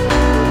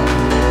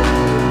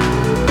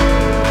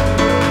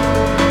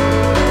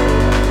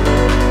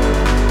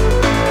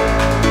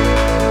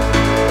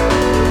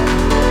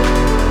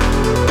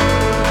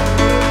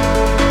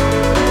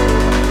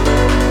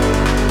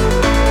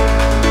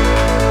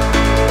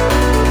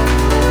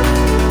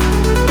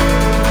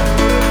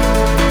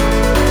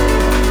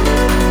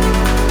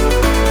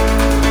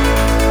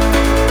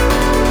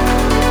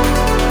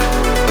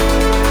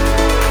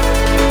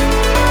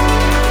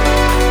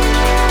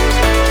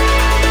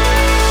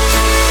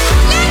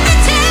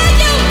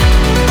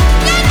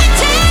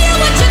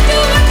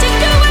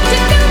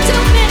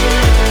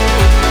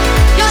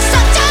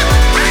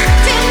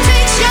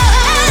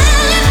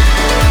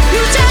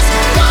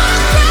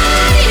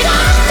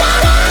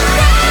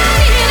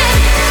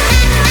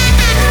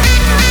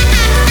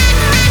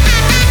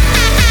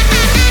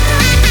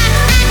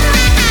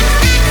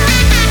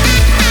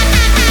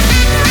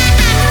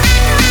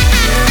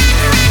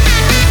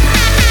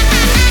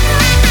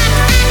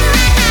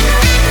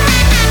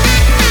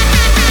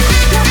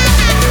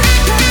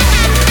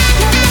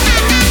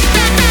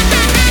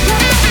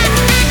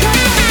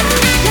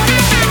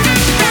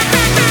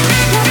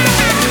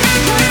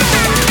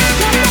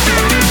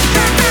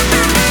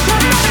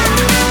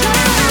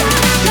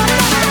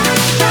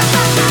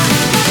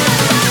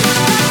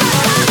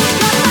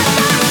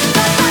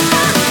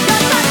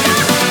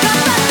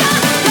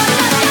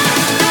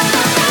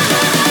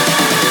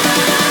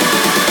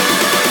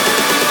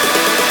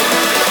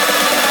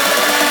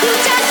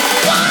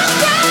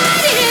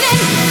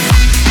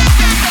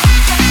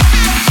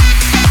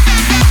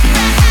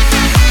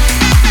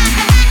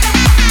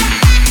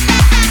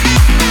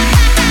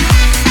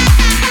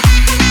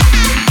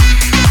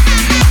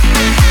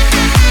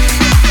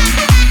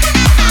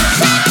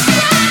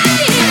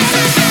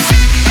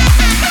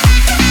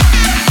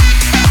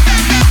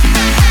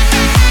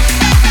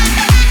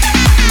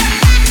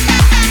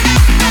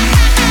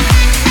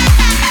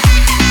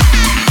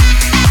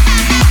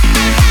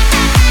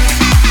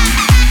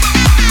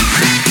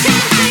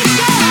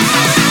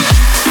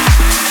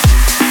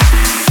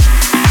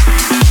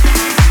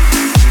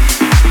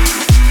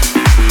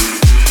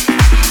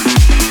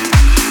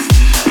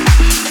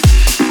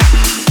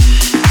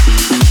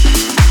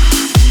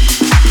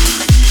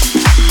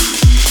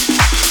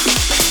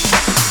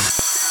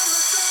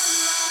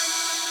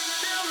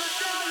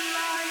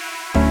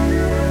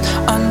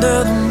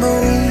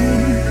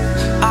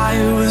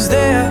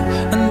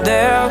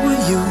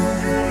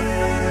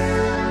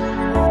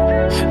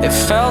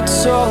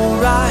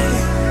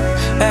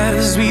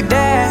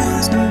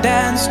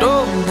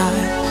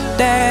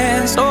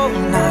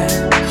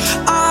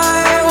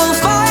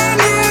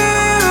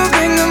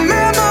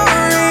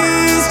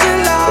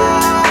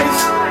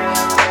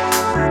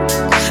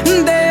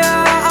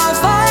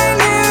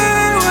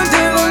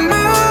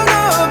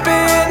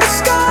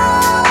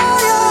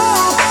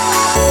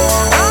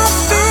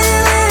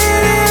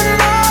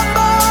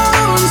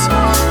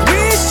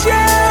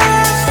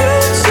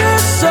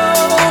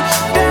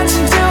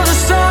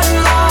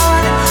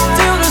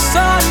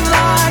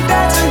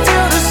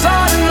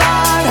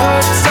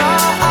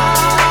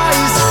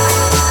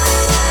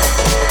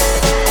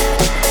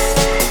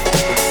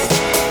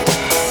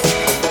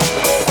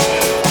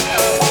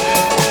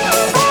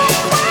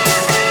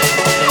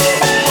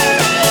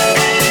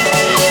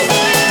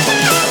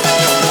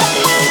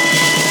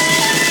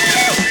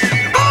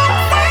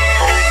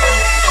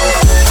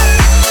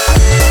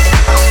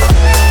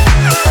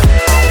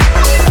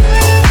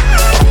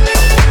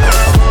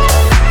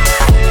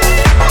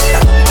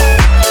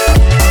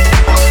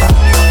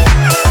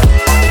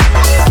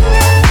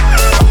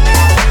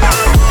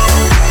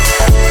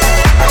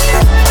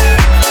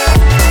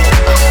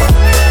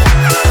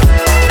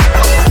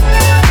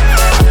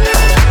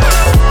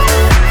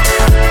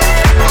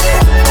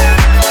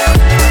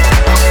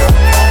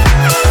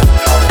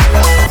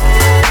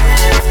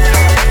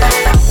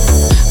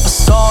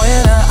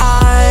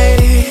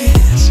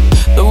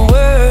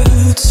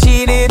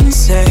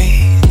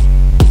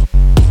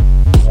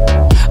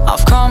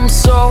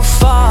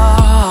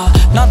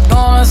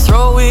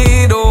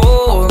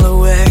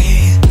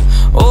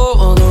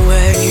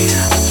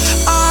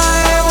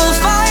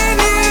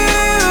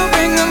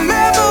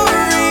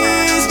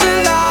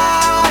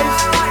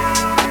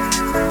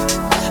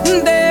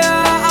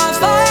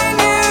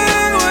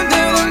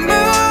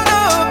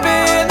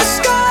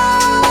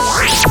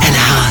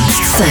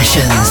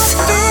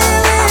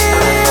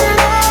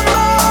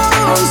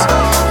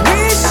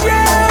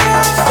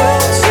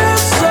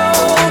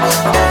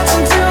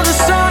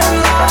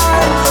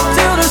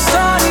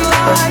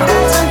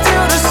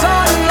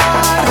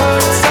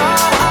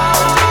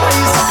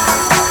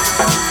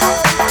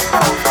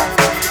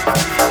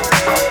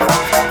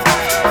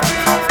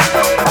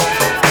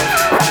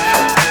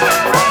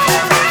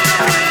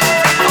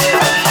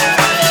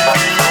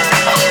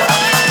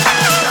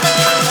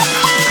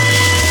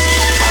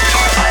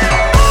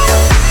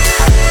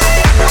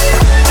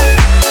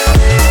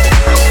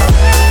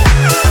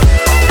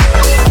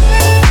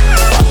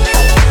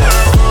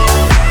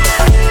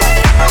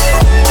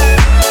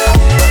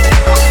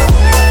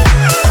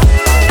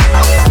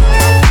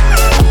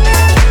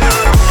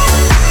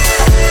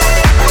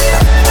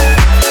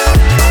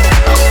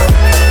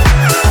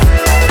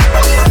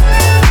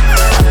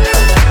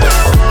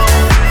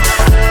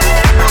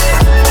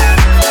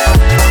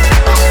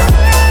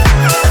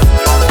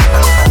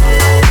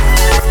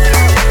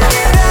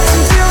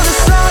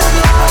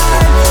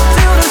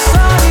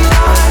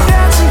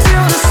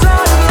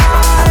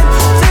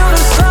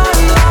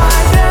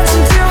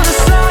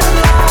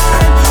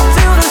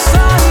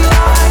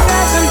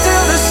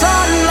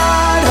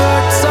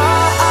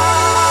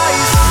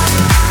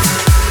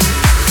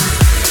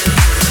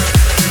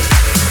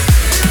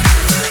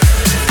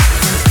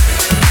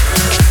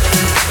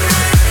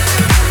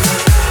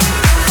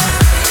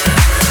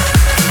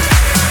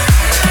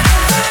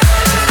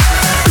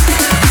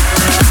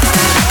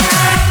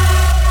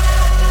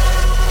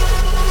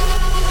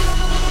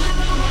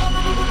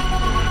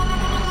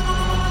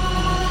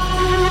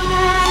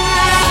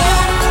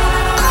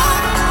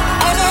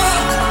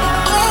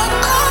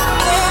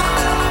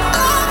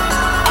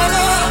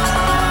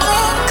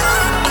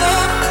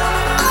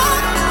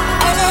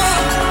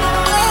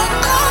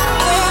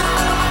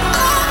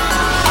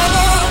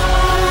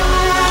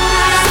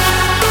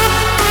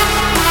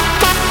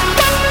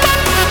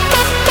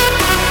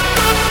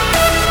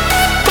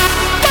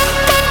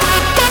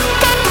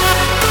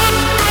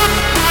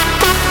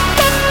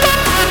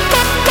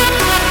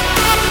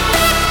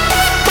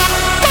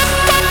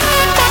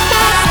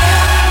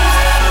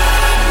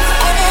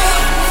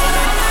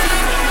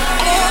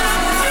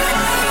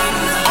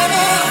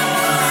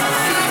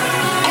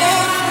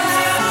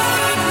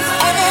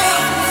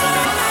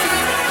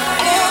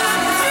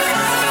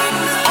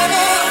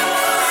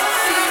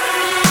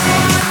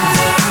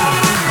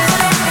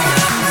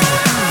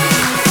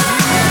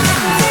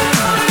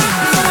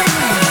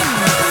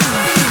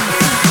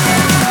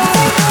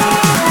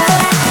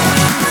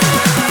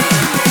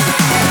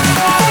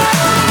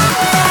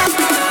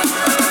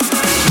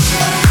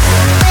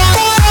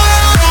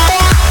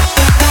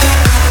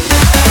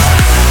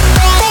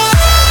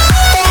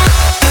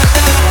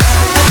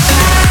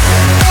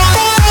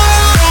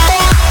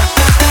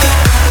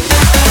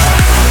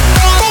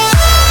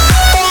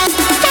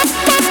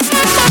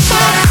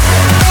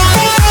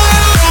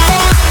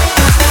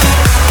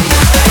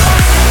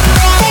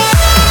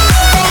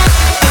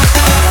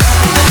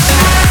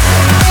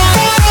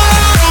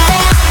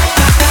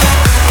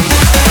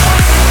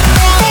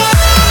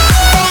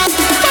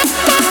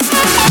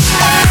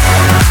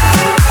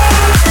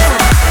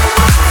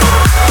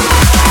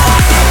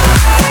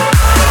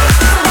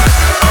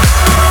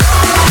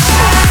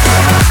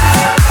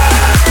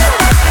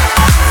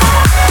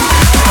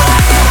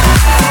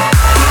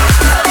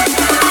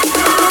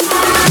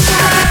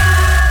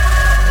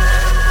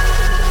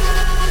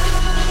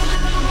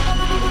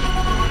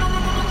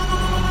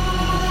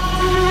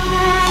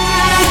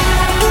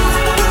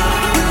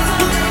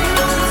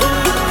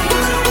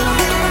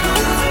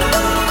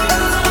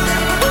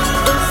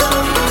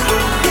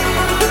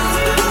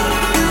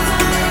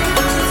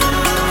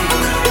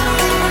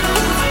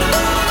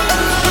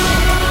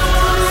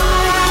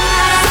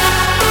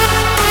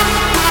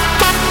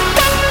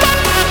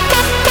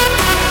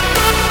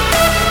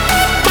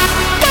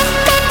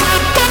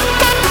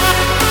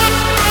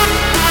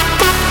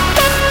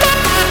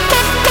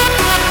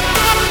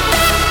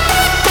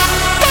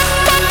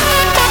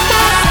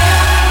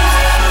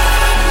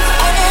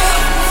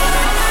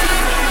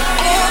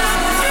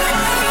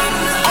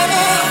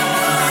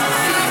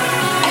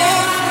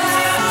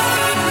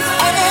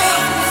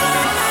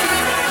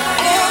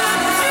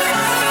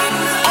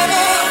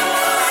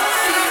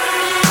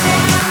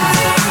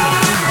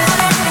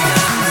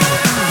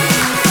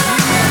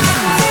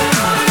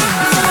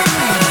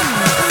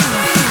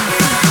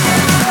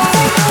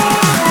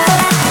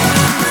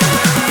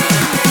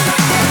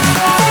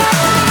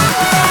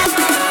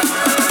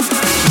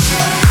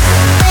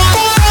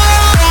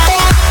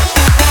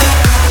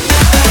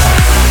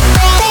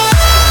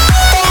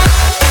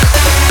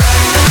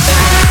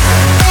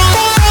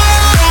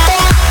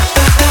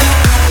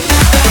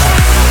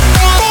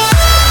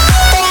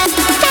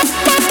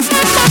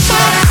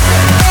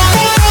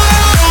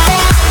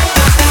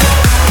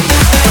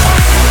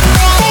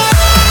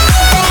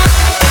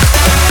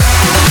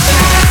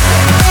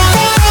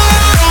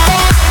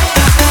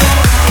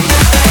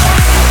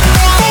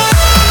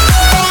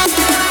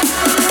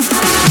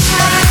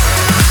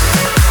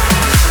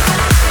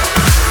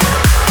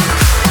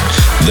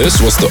 This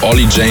was the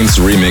Ollie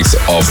James remix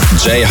of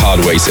Jay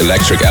Hardway's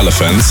Electric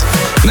Elephants.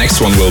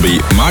 Next one will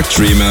be Mark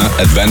Dreamer,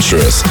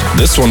 Adventurous.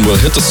 This one will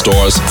hit the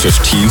stores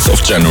 15th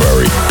of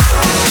January.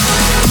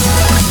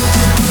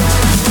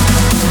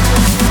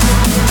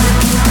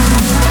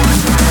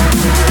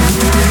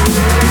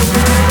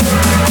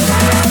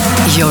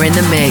 You're in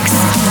the mix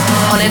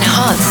on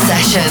Enhanced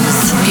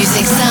Sessions.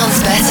 Music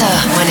sounds better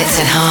when it's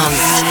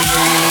enhanced.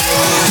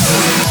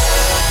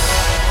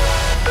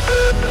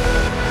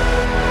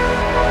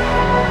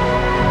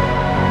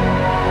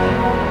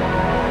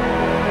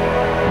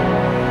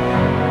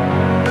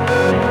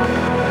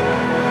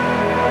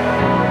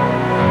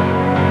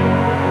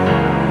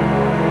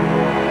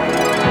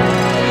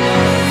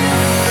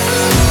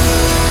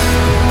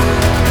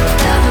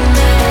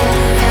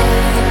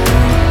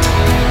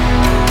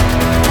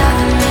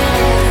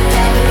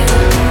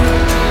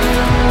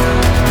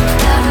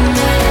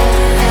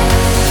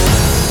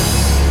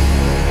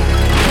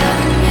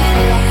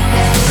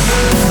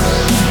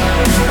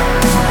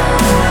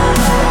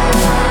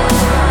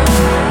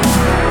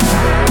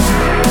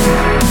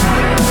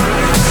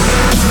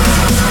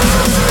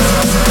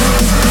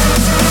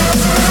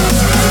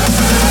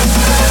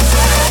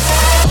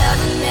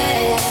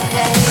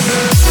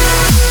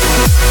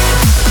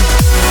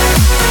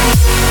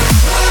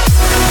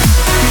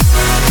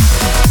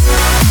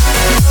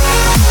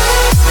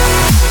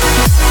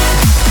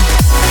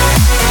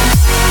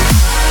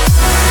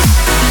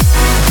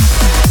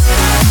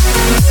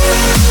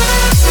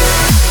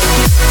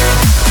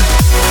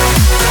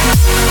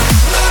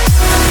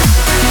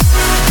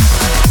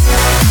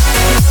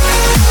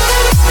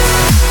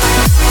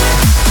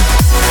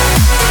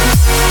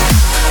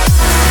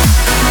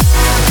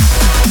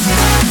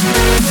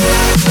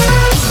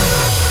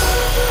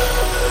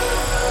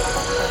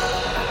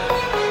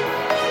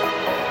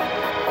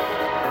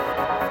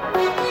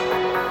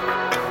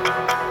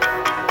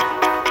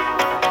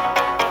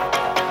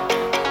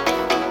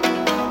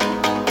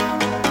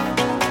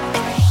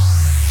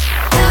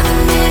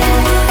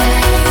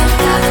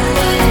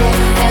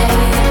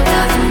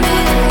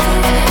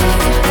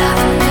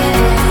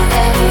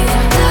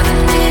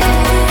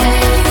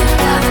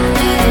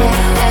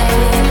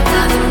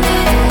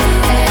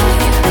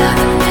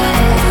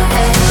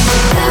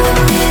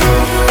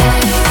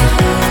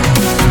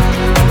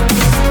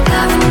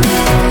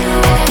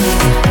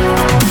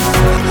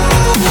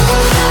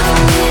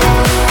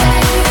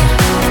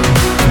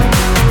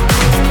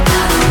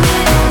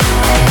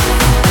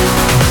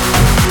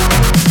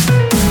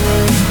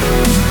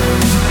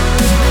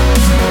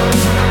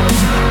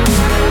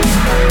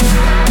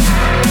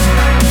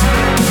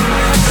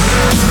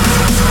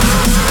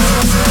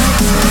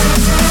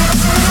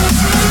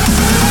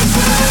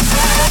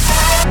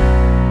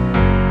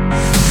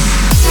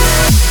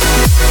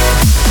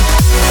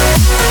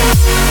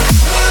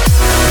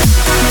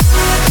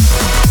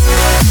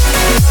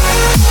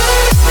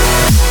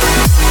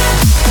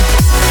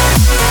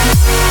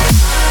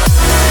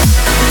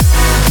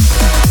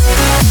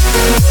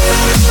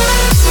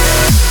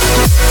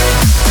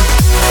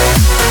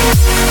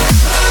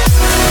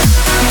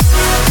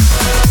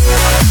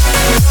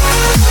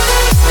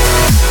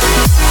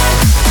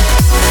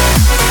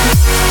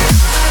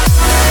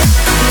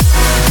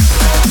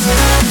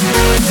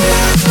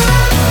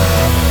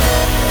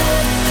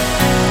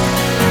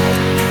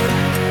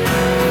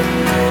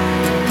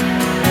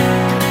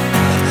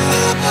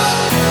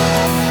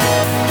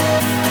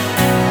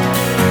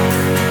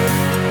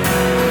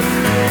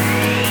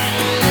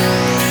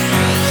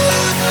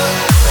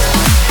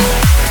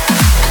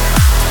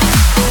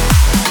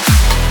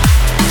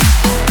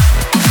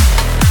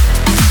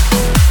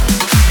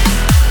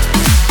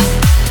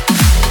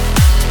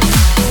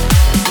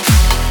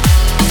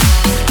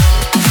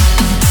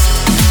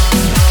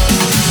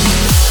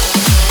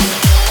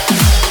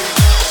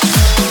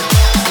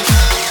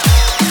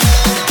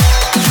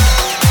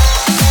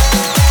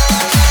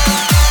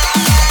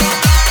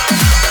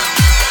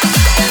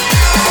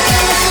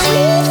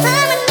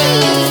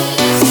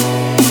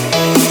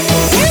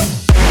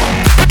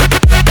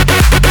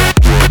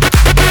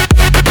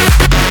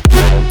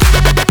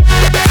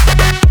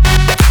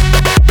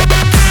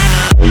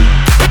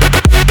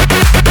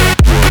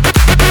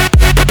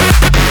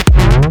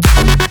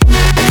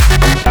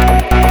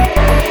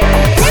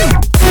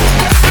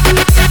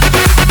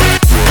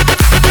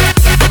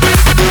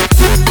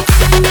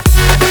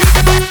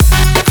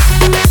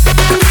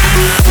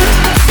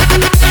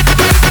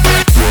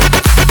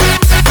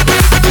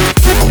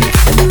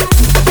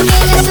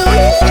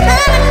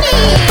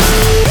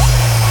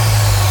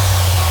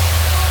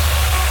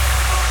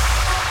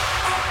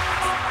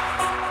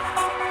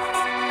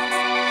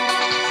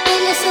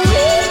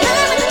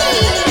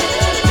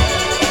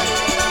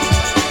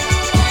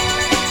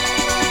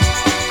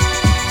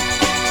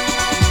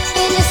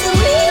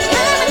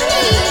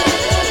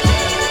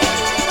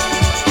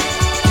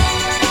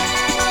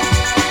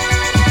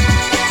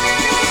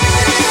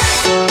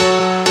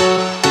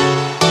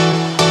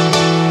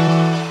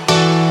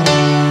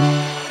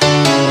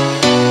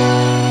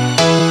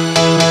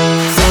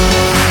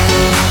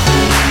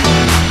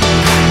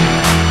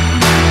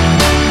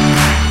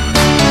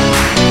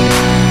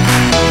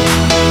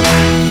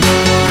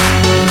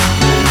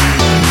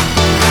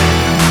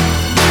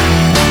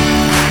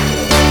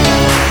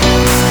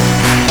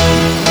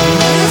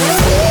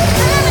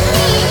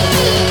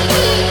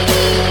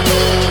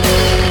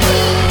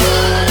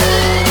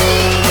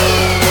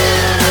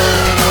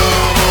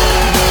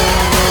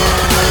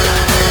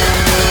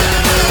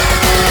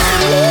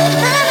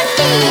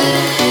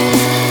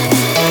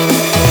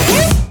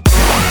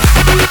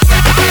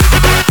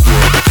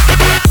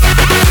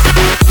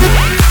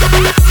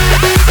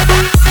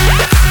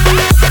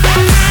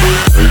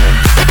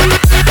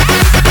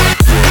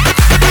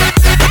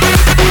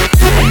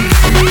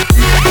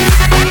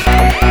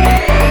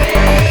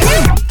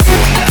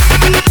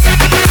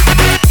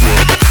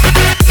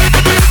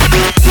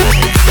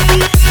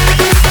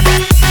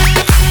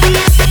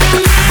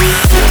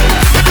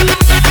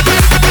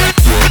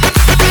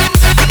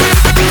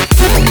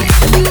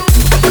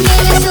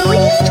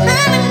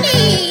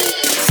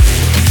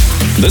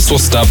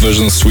 was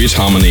Dubvision's Sweet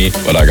Harmony,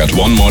 but I got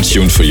one more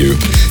tune for you.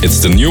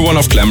 It's the new one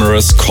of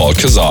Glamorous called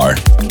Kazar.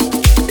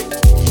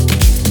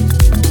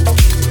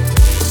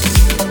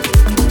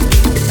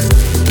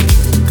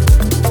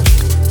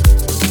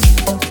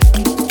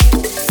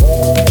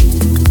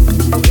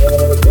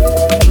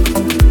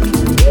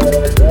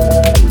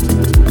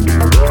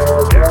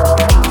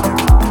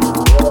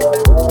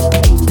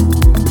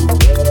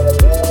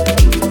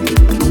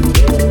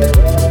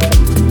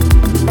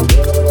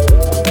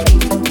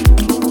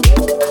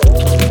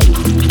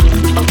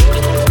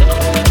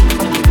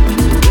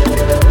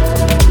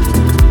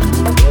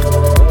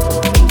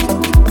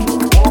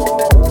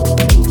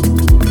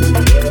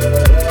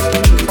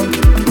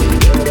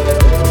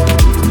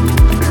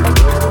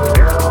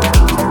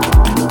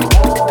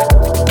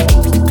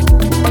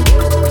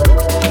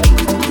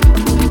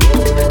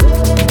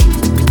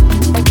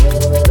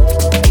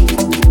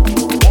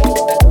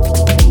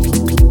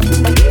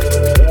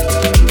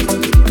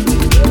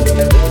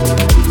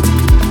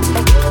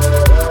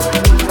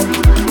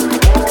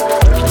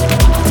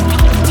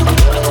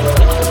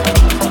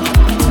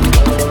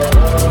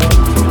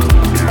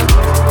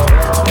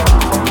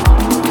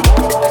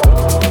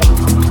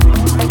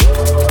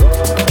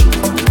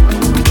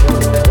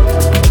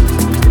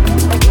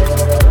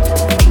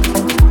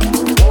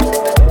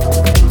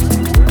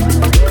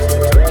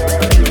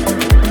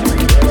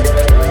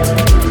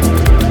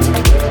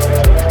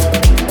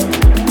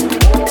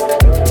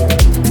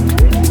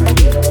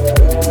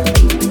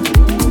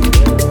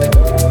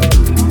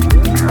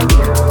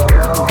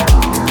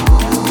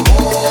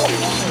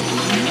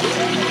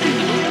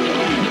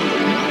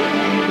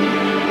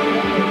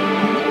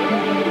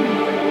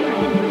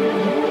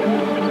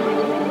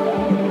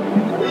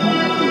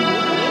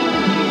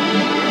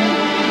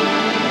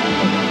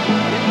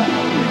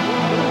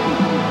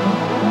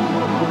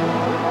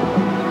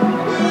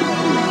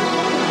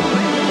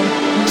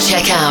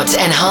 Check out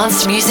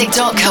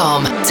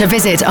enhancedmusic.com to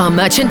visit our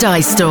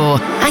merchandise store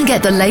and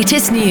get the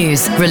latest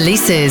news,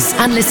 releases,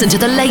 and listen to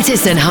the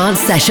latest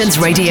Enhanced Sessions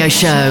radio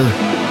show.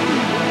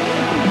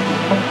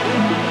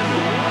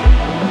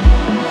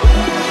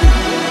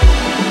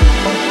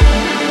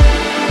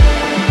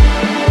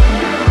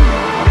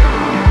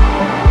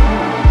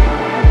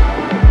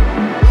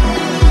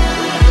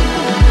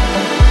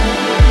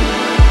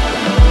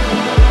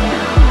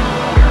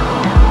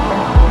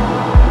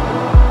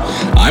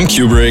 I'm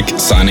Kubrick,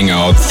 signing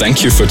out.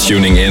 Thank you for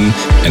tuning in.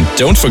 And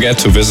don't forget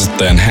to visit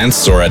the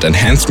Enhanced store at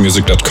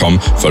enhancedmusic.com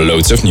for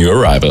loads of new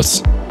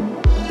arrivals.